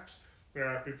of Acts,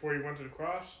 before he went to the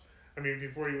cross,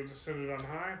 before he was ascended on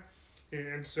high.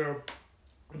 And so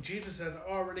Jesus has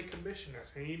already commissioned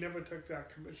us, and he never took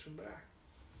that commission back.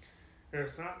 And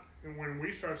it's not, and when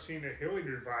we start seeing a healing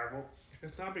revival,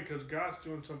 it's not because God's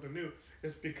doing something new.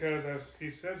 It's because, as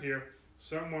he said here,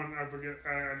 someone, I forget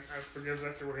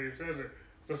exactly where he says it,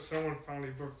 but someone finally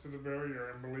broke through the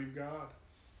barrier and believed God.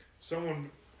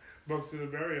 Someone broke through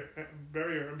the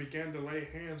barrier and began to lay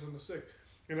hands on the sick.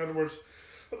 In other words,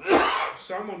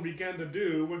 someone began to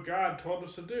do what God told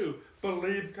us to do.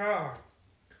 Believe God.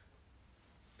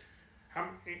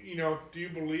 Do you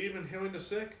believe in healing the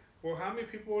sick? Well, how many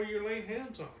people are you laying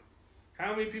hands on?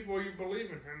 How many people are you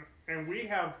believing? And we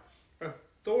have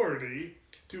authority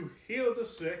to heal the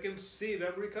sick and see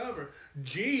them recover.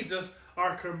 Jesus,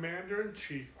 our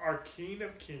commander-in-chief, our king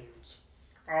of kings,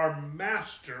 our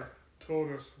master,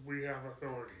 told us we have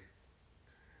authority.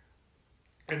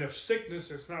 And if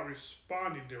sickness is not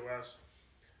responding to us,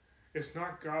 it's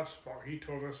not God's fault. He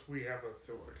told us we have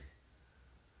authority.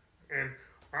 And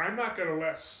I'm not going to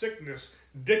let sickness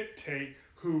dictate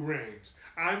who reigns.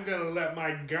 I'm going to let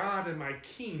my God and my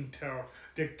King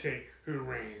dictate who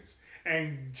reigns.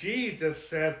 And Jesus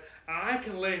says, I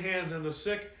can lay hands on the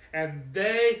sick and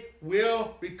they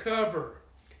will recover.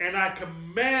 And I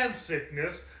command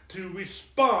sickness to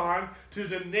respond to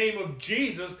the name of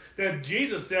Jesus that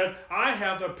Jesus said, I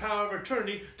have the power of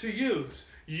attorney to use.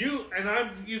 You, and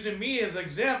I'm using me as an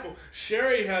example,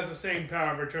 Sherry has the same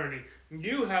power of attorney.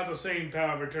 You have the same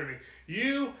power of attorney.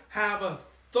 You have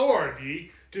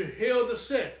authority to heal the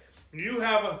sick. You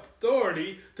have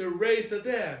authority to raise the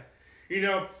dead. You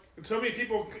know, so many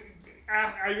people,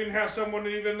 I even have someone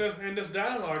even in this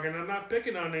dialogue, and I'm not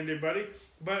picking on anybody,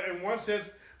 but in one sense,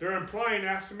 they're implying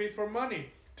asking me for money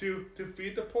to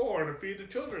feed the poor and to feed the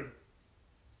children.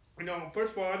 You know,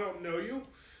 first of all, I don't know you,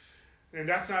 and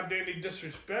that's not any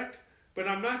disrespect, but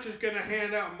I'm not just going to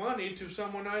hand out money to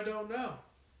someone I don't know.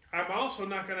 I'm also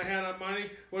not going to hand out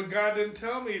money when God didn't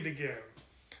tell me to give.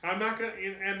 I'm not going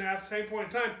to, and at the same point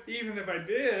in time, even if I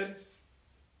did,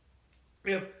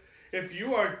 if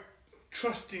you are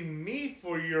trusting me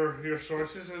for your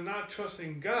sources and not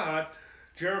trusting God,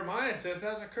 Jeremiah says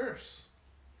that's a curse.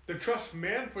 To trust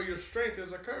man for your strength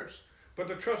is a curse, but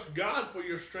to trust God for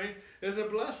your strength is a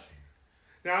blessing.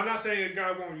 Now, I'm not saying that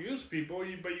God won't use people,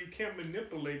 but you can't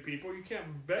manipulate people. You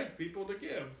can't beg people to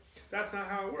give. That's not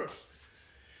how it works.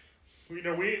 You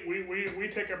know, we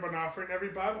take up an offering every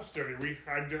Bible study.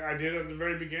 I did at the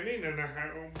very beginning, and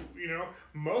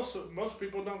most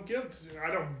people don't give.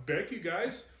 I don't beg you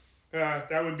guys.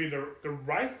 That would be the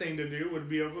right thing to do. Would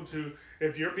be able to,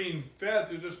 if you're being fed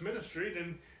through this ministry,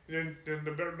 then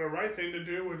the right thing to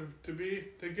do would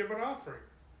to give an offering.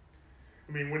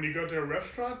 I mean, when you go to a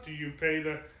restaurant, do you pay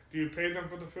them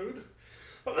for the food?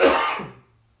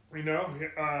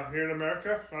 Here in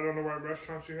America, I don't know what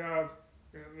restaurants you have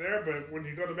there, but when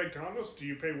you go to McDonald's, do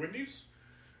you pay Wendy's?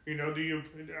 You know, do you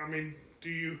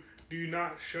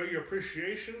not show your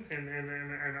appreciation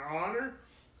and honor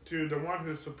to the one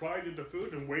who supplied you the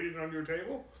food and waited on your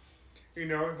table? You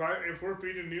know, if we're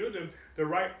feeding you, then the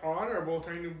right honorable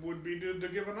thing would be to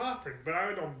give an offering. But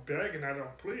I don't beg and I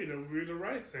don't plead. It would be the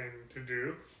right thing to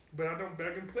do, but I don't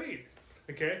beg and plead.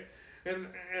 Okay, and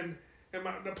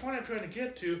the point I'm trying to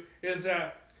get to is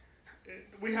that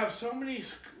we have so many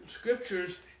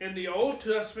scriptures in the Old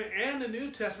Testament and the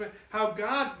New Testament how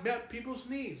God met people's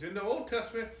needs. In the Old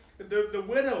Testament, the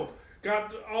widow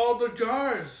got all the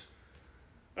jars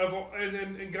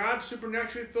and God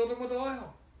supernaturally filled them with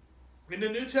oil. In the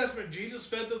New Testament, Jesus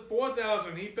fed the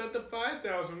 4,000. He fed the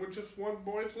 5,000 with just one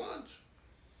boy's lunch.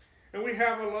 And we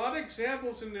have a lot of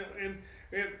examples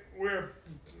where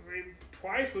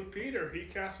twice with Peter, he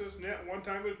cast his net. One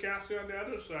time he cast it on the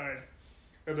other side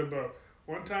of the boat.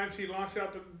 One time he launched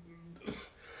out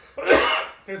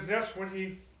his nets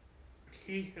when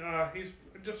he's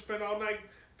just spent all night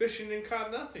fishing and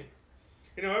caught nothing.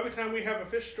 You know, every time we have a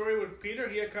fish story with Peter,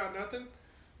 he had caught nothing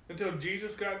until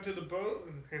Jesus got into the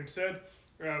boat and said,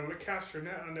 cast your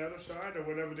net on the other side, or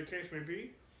whatever the case may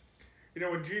be. You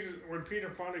know, when Peter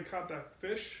finally caught that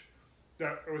fish,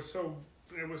 that it was so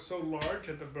large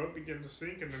that the boat began to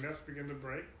sink and the nets began to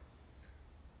break.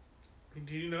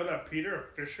 Do you know that Peter, a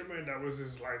fisherman, that was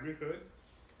his livelihood?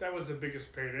 That was the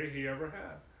biggest payday he ever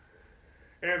had.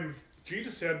 And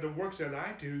Jesus said, the works that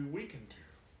I do, we can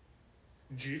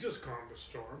do. Jesus calmed the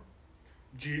storm.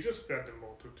 Jesus fed the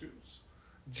multitudes.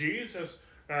 Jesus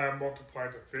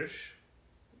multiplied the fish.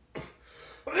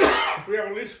 We have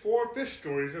at least 4 fish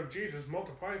stories of Jesus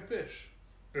multiplying fish.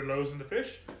 The loaves and the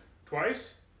fish,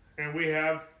 twice. And we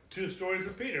have 2 stories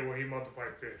of Peter where he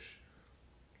multiplied fish.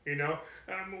 You know,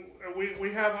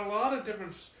 we have a lot of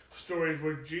different stories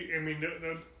where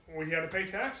we had to pay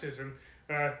taxes, and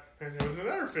there was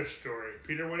another fish story.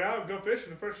 Peter went out and go fish,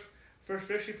 and the first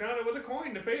fish he found, it was a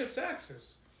coin to pay his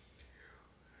taxes.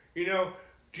 You know,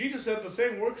 Jesus said, the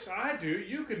same works I do,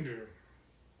 you can do.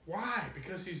 Why?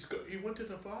 Because he went to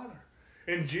the Father,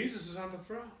 and Jesus is on the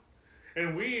throne,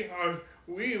 and we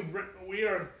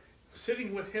are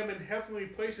sitting with him in heavenly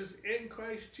places in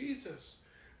Christ Jesus.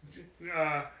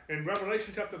 In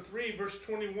Revelation chapter 3, verse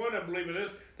 21, I believe it is,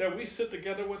 that we sit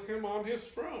together with him on his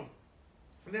throne.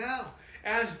 Now,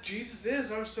 as Jesus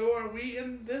is, so are we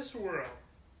in this world.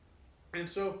 And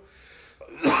so,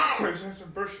 in 1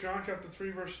 John chapter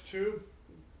 3, verse 2,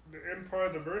 the end part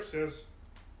of the verse says,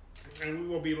 and we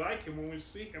will be like him when we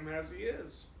see him as he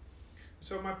is.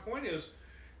 So my point is,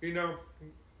 you know,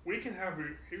 we can have,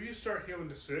 if you start healing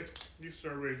the sick, you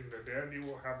start raising the dead, you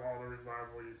will have all the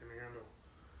revival you can handle.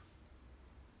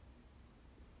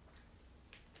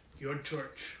 Your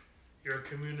church, your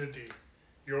community,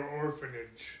 your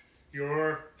orphanage,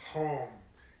 your home,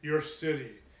 your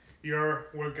city,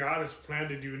 where God has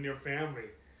planted you in your family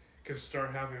can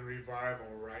start having revival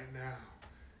right now.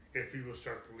 If you will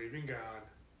start believing God,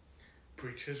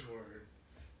 preach his word,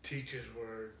 teach his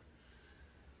word,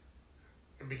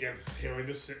 and begin healing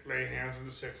the sick, lay hands on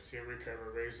the sick, see them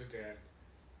recover, raise the dead.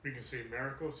 You can see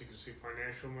miracles, you can see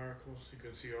financial miracles, you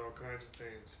can see all kinds of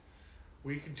things.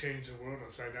 We can change the world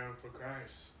upside down for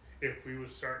Christ if we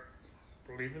would start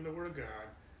believing the word of God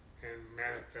and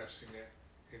manifesting it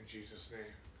in Jesus'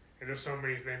 name. And there's so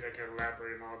many things I can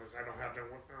elaborate on all this. I don't have the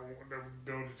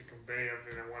ability to convey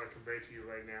everything I want to convey to you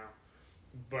right now.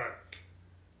 But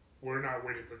we're not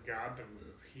waiting for God to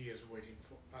move. He is waiting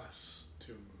for us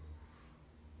to move.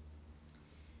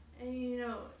 And you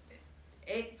know,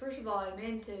 first of all, I'm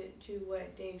into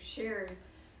what Dave shared.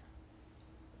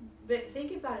 But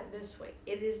think about it this way.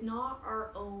 It is not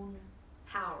our own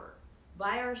power.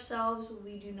 By ourselves,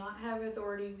 we do not have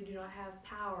authority. We do not have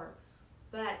power.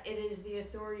 But it is the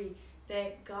authority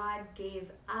that God gave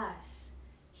us.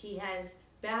 He has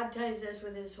baptized us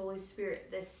with his Holy Spirit.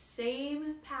 The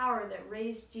same power that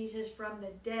raised Jesus from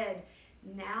the dead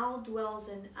now dwells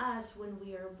in us when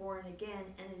we are born again.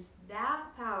 And it's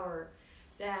that power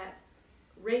that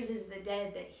raises the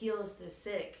dead, that heals the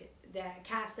sick, that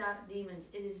casts out demons.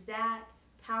 It is that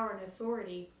power and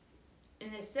authority.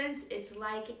 In a sense, it's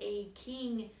like a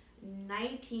king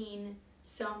knighting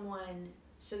someone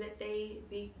so that they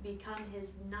become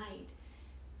his knight,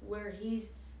 where he's,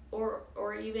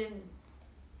 or even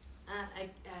a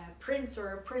prince or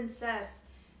a princess,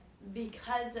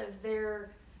 because of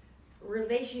their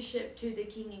relationship to the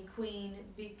king and queen,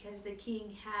 because the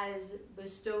king has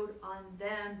bestowed on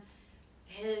them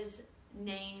his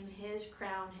name, his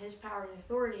crown, his power and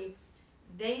authority.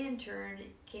 They in turn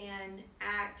can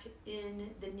act in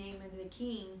the name of the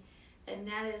king, and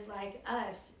that is like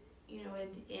us. You know,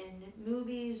 in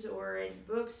movies or in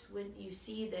books, when you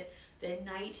see the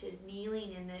knight is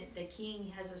kneeling and the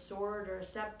king has a sword or a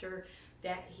scepter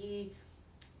that he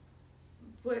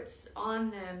puts on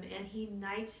them, and he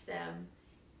knights them,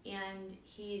 and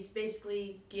he's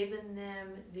basically given them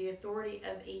the authority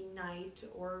of a knight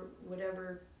or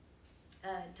whatever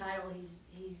title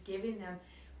he's giving them.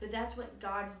 But that's what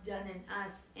God's done in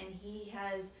us, and he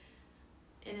has,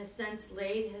 in a sense,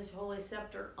 laid his holy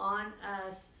scepter on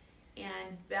us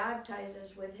and baptized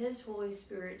us with his Holy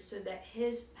Spirit so that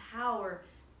his power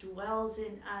dwells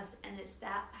in us, and it's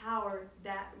that power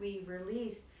that we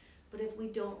release. But if we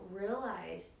don't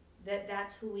realize that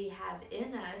that's who we have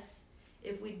in us,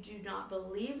 if we do not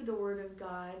believe the word of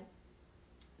God,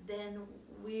 then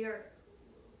we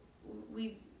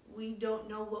don't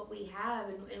know what we have,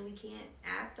 and we can't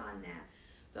act on that.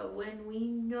 But when we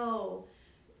know,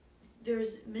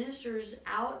 there's ministers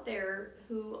out there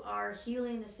who are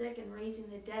healing the sick and raising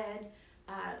the dead,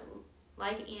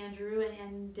 like Andrew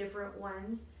and different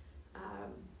ones.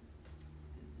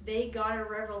 They got a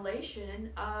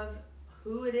revelation of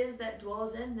who it is that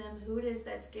dwells in them, who it is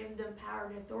that's given them power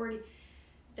and authority.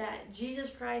 that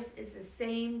Jesus Christ is the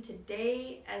same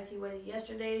today as he was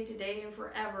yesterday, today, and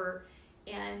forever.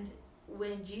 And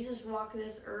when Jesus walked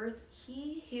this earth,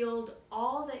 he healed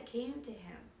all that came to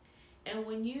him. And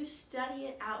when you study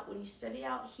it out, when you study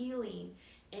out healing,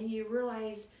 and you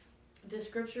realize the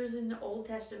scriptures in the Old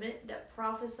Testament that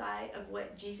prophesy of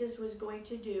what Jesus was going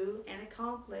to do and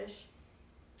accomplish,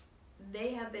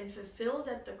 they have been fulfilled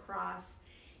at the cross.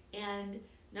 And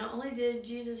not only did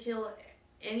Jesus heal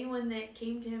anyone that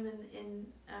came to him in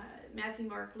Matthew,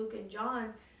 Mark, Luke, and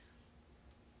John,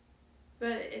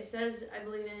 but it says, I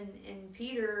believe in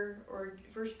Peter or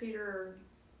 1 Peter or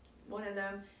one of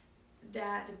them,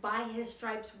 that by his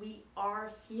stripes we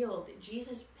are healed.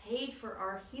 Jesus paid for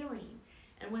our healing.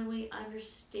 And when we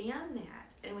understand that,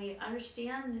 and we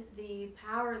understand the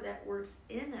power that works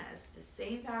in us, the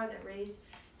same power that raised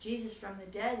Jesus from the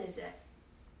dead is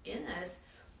in us,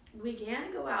 we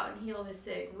can go out and heal the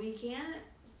sick. We can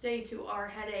say to our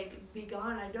headache, be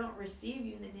gone, I don't receive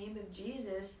you in the name of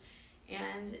Jesus.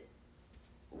 And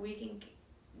we can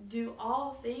do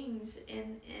all things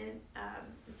in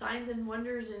signs and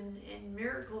wonders and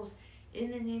miracles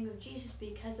in the name of Jesus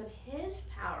because of his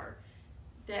power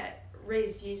that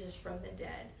raised Jesus from the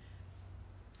dead.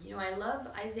 You know, I love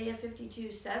Isaiah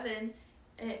 52:7.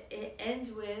 It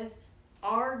ends with,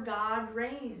 our God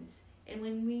reigns. And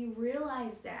when we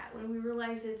realize that, when we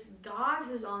realize it's God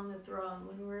who's on the throne,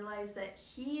 when we realize that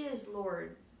he is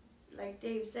Lord, like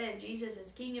Dave said, Jesus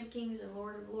is King of Kings and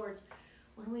Lord of Lords,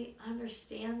 when we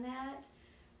understand that,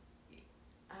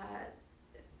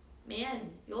 man,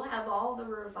 you'll have all the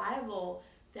revival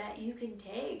that you can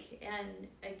take. And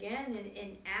again,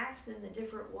 in Acts and the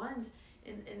different ones,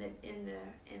 in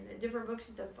the different books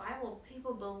of the Bible,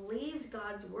 people believed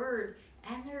God's word,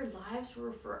 and their lives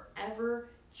were forever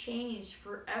changed,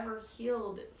 forever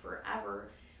healed,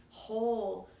 forever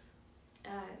whole.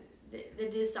 The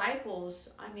disciples,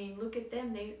 I mean, look at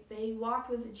them. They walked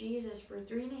with Jesus for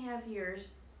 3.5 years,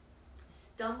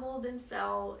 stumbled and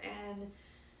fell and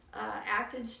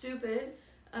acted stupid,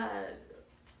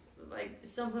 like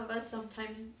some of us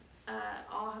sometimes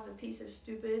all have a piece of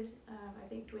stupid, I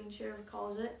think Dwayne Sheriff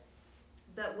calls it.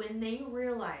 But when they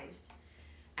realized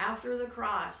after the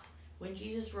cross, when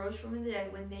Jesus rose from the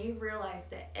dead, when they realized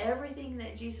that everything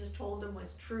that Jesus told them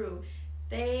was true,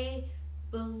 they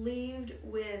believed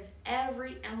with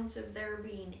every ounce of their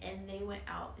being, and they went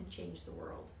out and changed the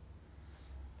world.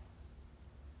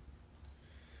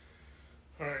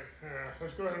 All right,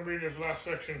 let's go ahead and read this last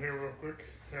section here real quick.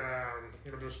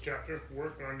 This chapter,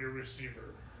 work on your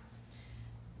receiver.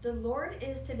 The Lord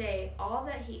is today all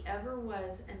that he ever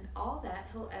was and all that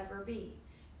he'll ever be.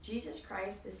 Jesus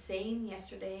Christ, the same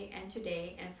yesterday and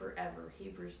today and forever.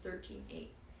 Hebrews 13:8.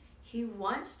 He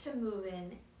wants to move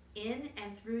in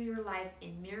and through your life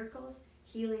in miracles,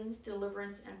 healings,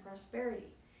 deliverance, and prosperity.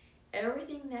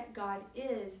 Everything that God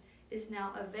is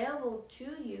now available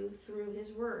to you through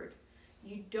his word.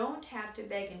 You don't have to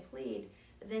beg and plead,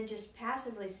 then just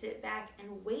passively sit back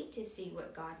and wait to see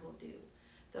what God will do.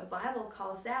 The Bible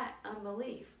calls that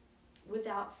unbelief.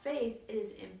 Without faith, it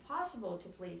is impossible to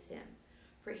please him.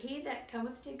 For he that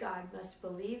cometh to God must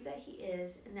believe that he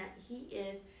is, and that he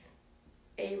is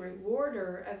a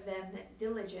rewarder of them that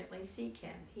diligently seek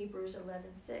him. Hebrews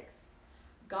 11:6.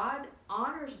 God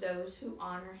honors those who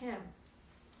honor him.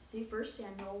 See 1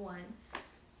 Samuel 1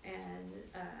 and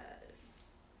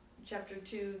chapter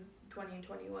 2, 20 and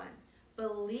 21.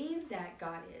 Believe that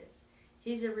God is.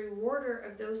 He's a rewarder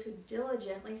of those who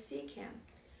diligently seek him.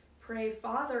 Pray,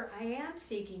 Father, I am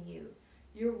seeking you.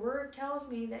 Your word tells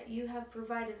me that you have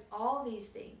provided all these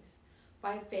things.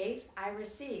 By faith, I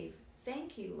receive.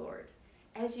 Thank you, Lord.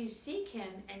 As you seek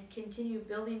him and continue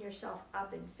building yourself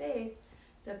up in faith,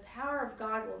 the power of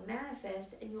God will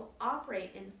manifest and you'll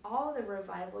operate in all the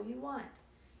revival you want.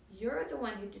 You're the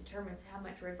one who determines how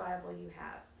much revival you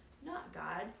have, not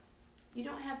God. You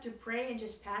don't have to pray and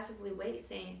just passively wait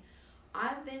saying,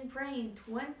 I've been praying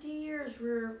 20 years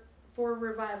for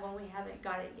revival and we haven't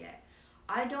got it yet.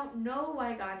 I don't know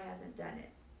why God hasn't done it.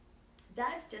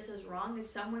 That's just as wrong as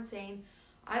someone saying,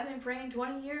 I've been praying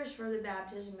 20 years for the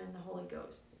baptism in the Holy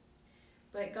Ghost,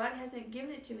 but God hasn't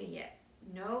given it to me yet.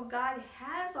 No, God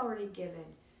has already given.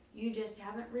 You just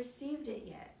haven't received it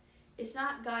yet. It's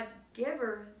not God's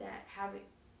giver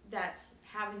that's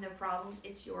having the problem.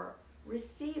 It's your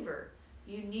receiver.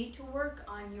 You need to work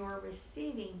on your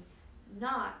receiving,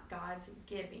 not God's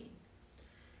giving.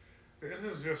 This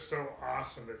is just so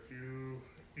awesome if you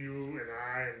and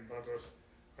I and others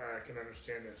can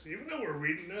understand this. Even though we're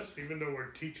reading this, even though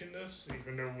we're teaching this,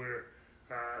 even though we're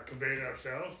conveying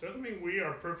ourselves, doesn't mean we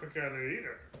are perfect at it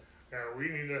either. We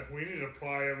need to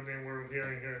apply everything we're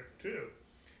hearing here too.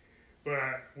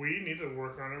 but we need to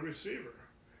work on a receiver.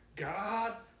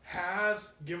 God has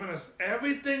given us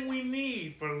everything we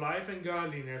need for life and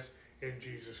godliness in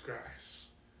Jesus Christ.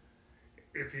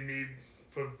 If you need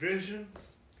provision,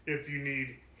 if you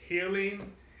need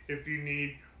healing, if you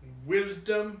need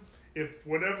wisdom, if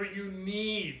whatever you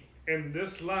need in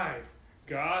this life,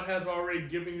 God has already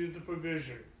given you the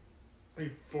provision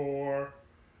before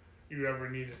you ever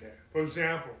needed it. For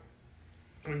example,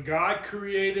 when God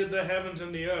created the heavens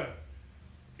and the earth,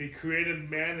 He created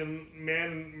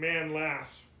man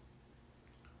last.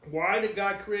 Why did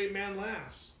God create man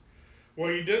last?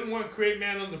 Well, He didn't want to create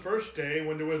man on the first day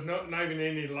when there was not even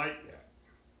any light yet.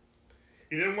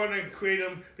 He didn't want to create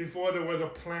him before there was a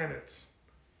planet.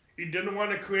 He didn't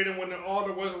want to create him when all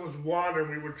there was water and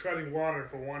we were treading water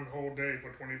for one whole day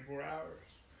for 24 hours.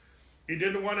 He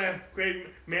didn't want to create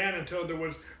man until there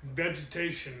was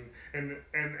vegetation and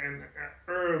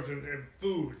herbs and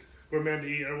food for man to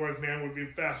eat. Otherwise, man would be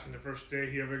fasting the first day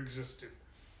he ever existed.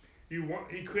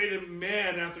 He created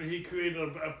man after He created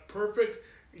a perfect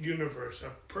universe,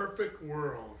 a perfect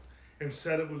world, and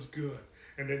said it was good.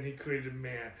 And then He created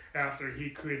man after He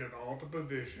created all the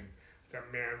provision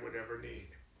that man would ever need.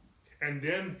 And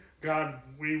then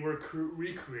we were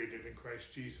recreated in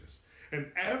Christ Jesus. And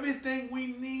everything we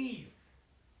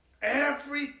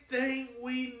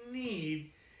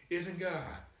need is in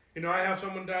God. You know, I have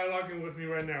someone dialoguing with me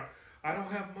right now. I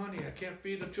don't have money. I can't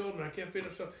feed the children. I can't feed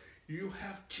myself. You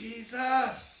have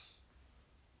Jesus.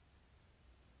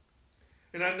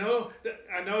 And I know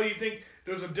you think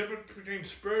there's a difference between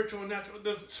spiritual and natural.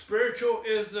 The spiritual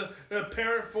is the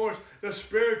parent force. The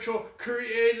spiritual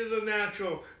created the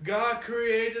natural. God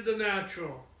created the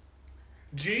natural.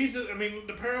 Jesus,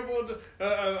 the parable, it's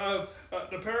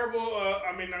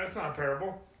not a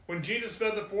parable. When Jesus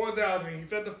fed the 4,000, He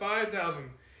fed the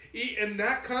 5,000.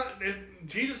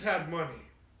 Jesus had money,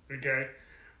 okay?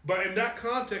 But in that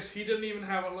context, He didn't even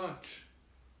have a lunch.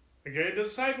 Okay? The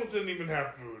disciples didn't even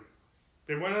have food.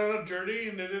 They went on a journey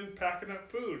and they didn't pack enough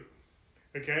food.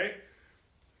 Okay?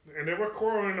 And they were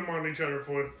quarreling among each other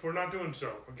for not doing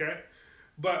so. Okay?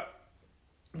 But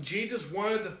Jesus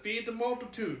wanted to feed the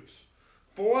multitudes.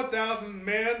 4,000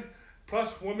 men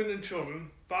plus women and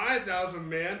children. 5,000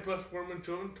 men plus women and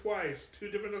children twice. 2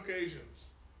 different occasions.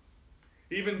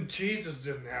 Even Jesus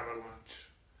didn't have a lunch.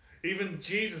 Even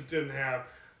Jesus didn't have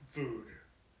food.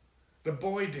 The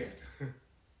boy did.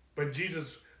 But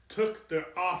Jesus took the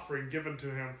offering given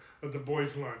to Him of the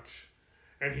boy's lunch,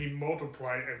 and He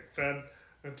multiplied and fed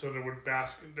until there was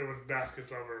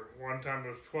baskets over. One time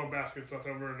there was 12 baskets left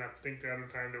over, and I think the other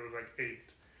time there was like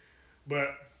 8.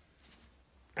 But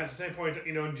at the same point,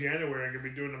 in January I'm going to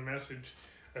be doing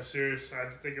a series, I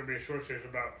think it'll be a short series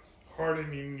about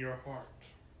hardening your heart.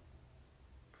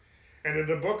 And in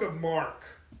the book of Mark,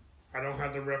 I don't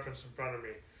have the reference in front of me,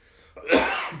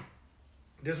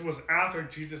 this was after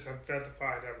Jesus had fed the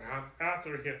 5,000,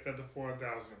 after He had fed the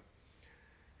 4,000.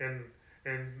 And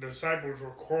the disciples were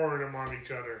quarreling among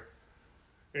each other.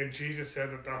 And Jesus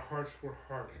said that their hearts were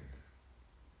hardened.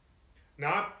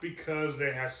 Not because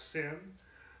they had sinned,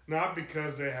 not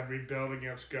because they had rebelled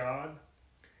against God.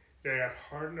 They had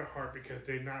hardened their heart because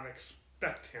they did not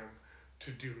expect Him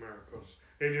to do miracles.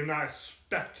 They did not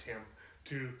expect Him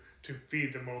to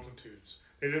feed the multitudes.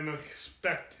 They didn't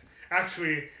expect Him.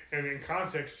 Actually, and in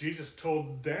context, Jesus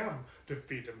told them to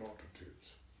feed the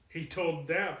multitudes. He told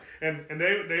them, and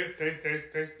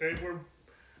they were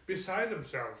beside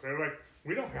themselves. They were like,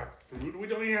 we don't have food. We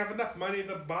don't even have enough money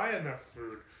to buy enough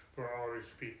food for all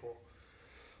these people.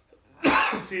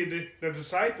 See, the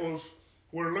disciples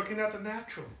were looking at the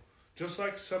natural, just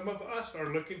like some of us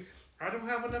are looking. I don't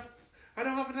have enough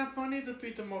money to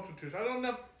feed the multitudes. I don't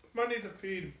have enough money to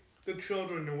feed the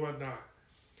children and whatnot.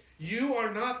 You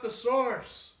are not the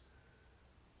source.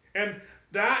 And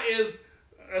that is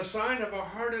a sign of a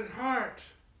hardened heart.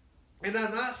 And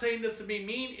I'm not saying this to be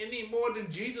mean any more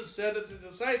than Jesus said it to the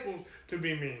disciples to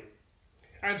be mean.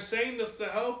 I'm saying this to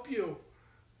help you.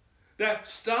 That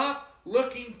stop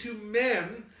looking to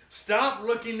men, stop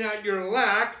looking at your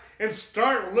lack, and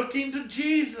start looking to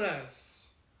Jesus.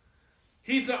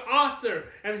 He's the author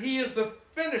and He is the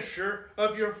finisher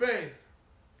of your faith.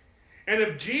 And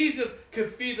if Jesus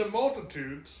could feed the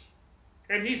multitudes,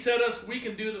 and He said we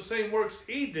can do the same works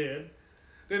He did,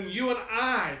 then you and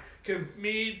I can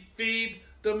feed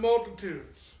the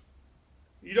multitudes.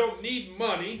 You don't need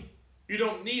money. You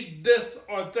don't need this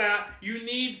or that. You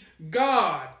need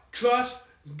God. Trust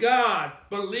God.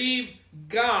 Believe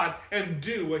God. And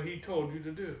do what He told you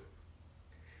to do.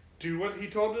 Do what He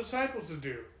told the disciples to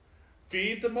do.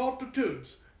 Feed the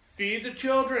multitudes. Feed the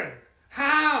children.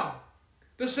 How?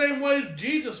 The same way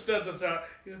Jesus fed us out,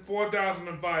 4,000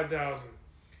 and 5,000.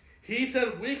 He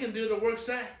said we can do the works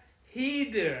that he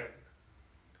did.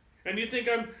 And you think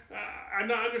I'm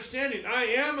not understanding. I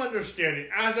am understanding.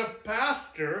 As a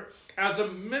pastor, as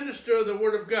a minister of the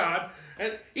Word of God,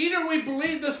 and either we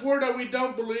believe this Word or we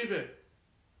don't believe it.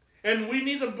 And we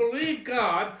need to believe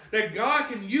God, that God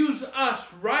can use us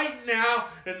right now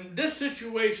in this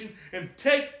situation and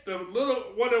take the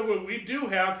little, whatever we do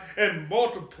have, and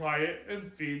multiply it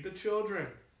and feed the children.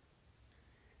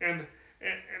 And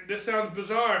this sounds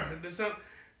bizarre.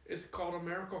 It's called a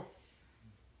miracle.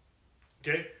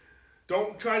 Okay?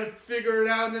 Don't try to figure it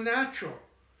out in the natural.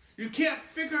 You can't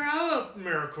figure out a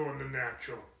miracle in the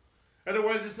natural.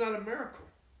 Otherwise, it's not a miracle.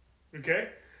 Okay?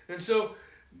 And so,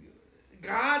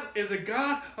 God is a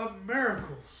God of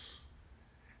miracles.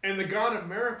 And the God of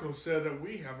miracles said that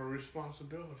we have a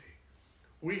responsibility.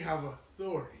 We have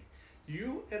authority.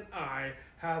 You and I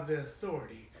have the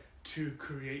authority to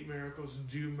create miracles and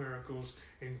do miracles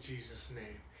in Jesus'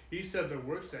 name. He said the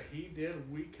works that he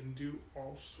did, we can do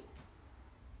also.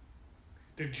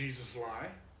 Did Jesus lie?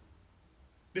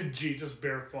 Did Jesus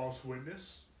bear false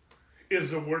witness?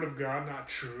 Is the word of God not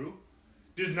true?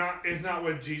 Is not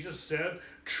what Jesus said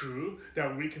true,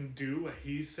 that we can do what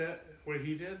he said, what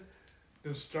he did?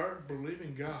 Then start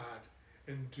believing God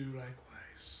and do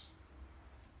likewise.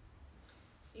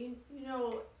 You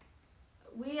know,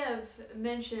 we have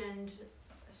mentioned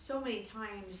so many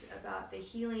times about the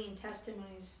healing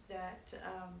testimonies that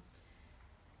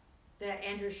that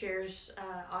Andrew shares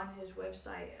on his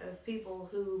website of people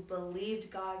who believed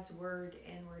God's word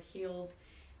and were healed,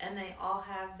 and they all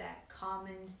have that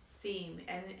common theme.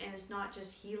 And it's not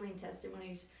just healing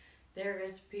testimonies. There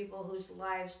is people whose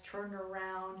lives turned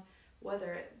around,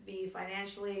 whether it be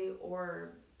financially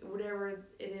or whatever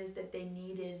it is that they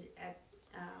needed at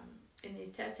in these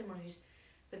testimonies.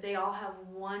 But they all have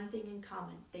one thing in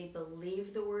common. They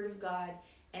believed the word of God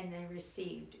and they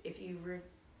received. If you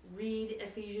read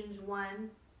Ephesians 1,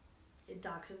 it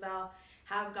talks about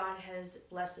how God has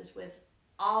blessed us with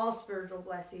all spiritual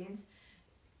blessings.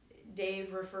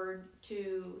 Dave referred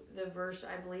to the verse,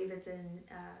 I believe it's in,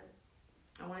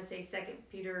 I want to say 2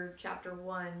 Peter chapter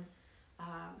 1,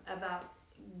 about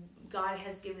God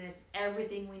has given us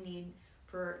everything we need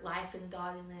for life and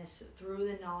godliness through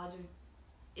the knowledge of,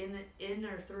 in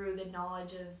or through the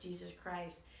knowledge of Jesus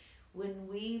Christ. When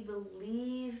we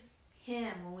believe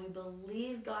him, when we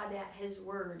believe God at his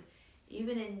word,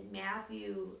 even in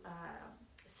Matthew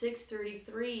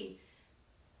 6:33,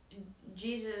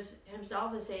 Jesus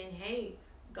himself is saying, hey,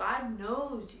 God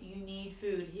knows you need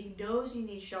food. He knows you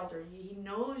need shelter. He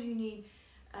knows you need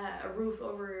a roof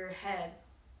over your head.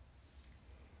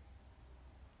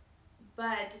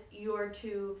 But you're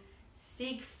to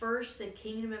seek first the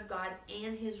kingdom of God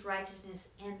and his righteousness,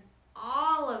 and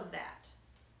all of that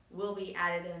will be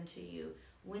added unto you.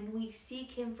 When we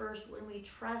seek him first, when we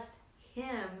trust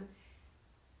him,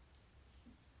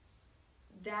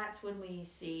 that's when we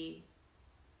see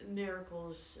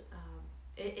miracles.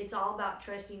 It's all about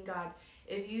trusting God.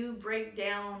 If you break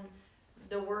down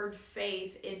the word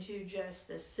faith into just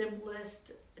the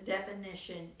simplest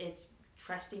definition, it's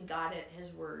trusting God at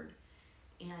his word.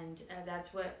 And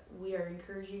that's what we are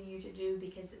encouraging you to do,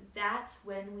 because that's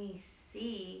when we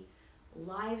see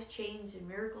lives change and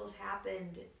miracles happen.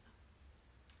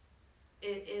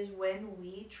 It is when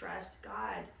we trust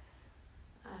God.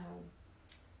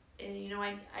 And you know,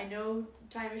 I know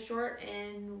time is short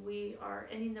and we are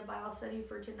ending the Bible study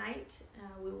for tonight.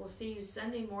 We will see you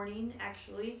Sunday morning,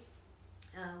 actually,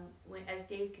 as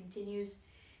Dave continues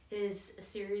his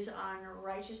series on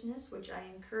righteousness, which I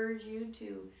encourage you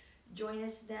to join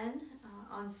us then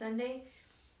on Sunday.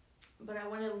 But I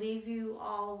want to leave you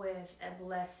all with a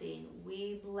blessing.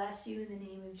 We bless you in the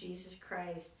name of Jesus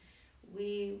Christ.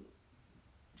 We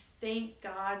thank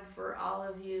God for all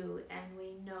of you, and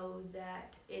we know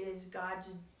that it is God's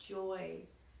joy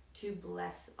to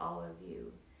bless all of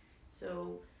you.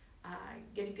 So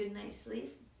get a good night's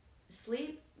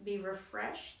sleep, be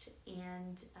refreshed,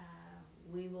 and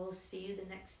we will see you the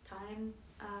next time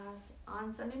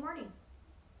on Sunday morning.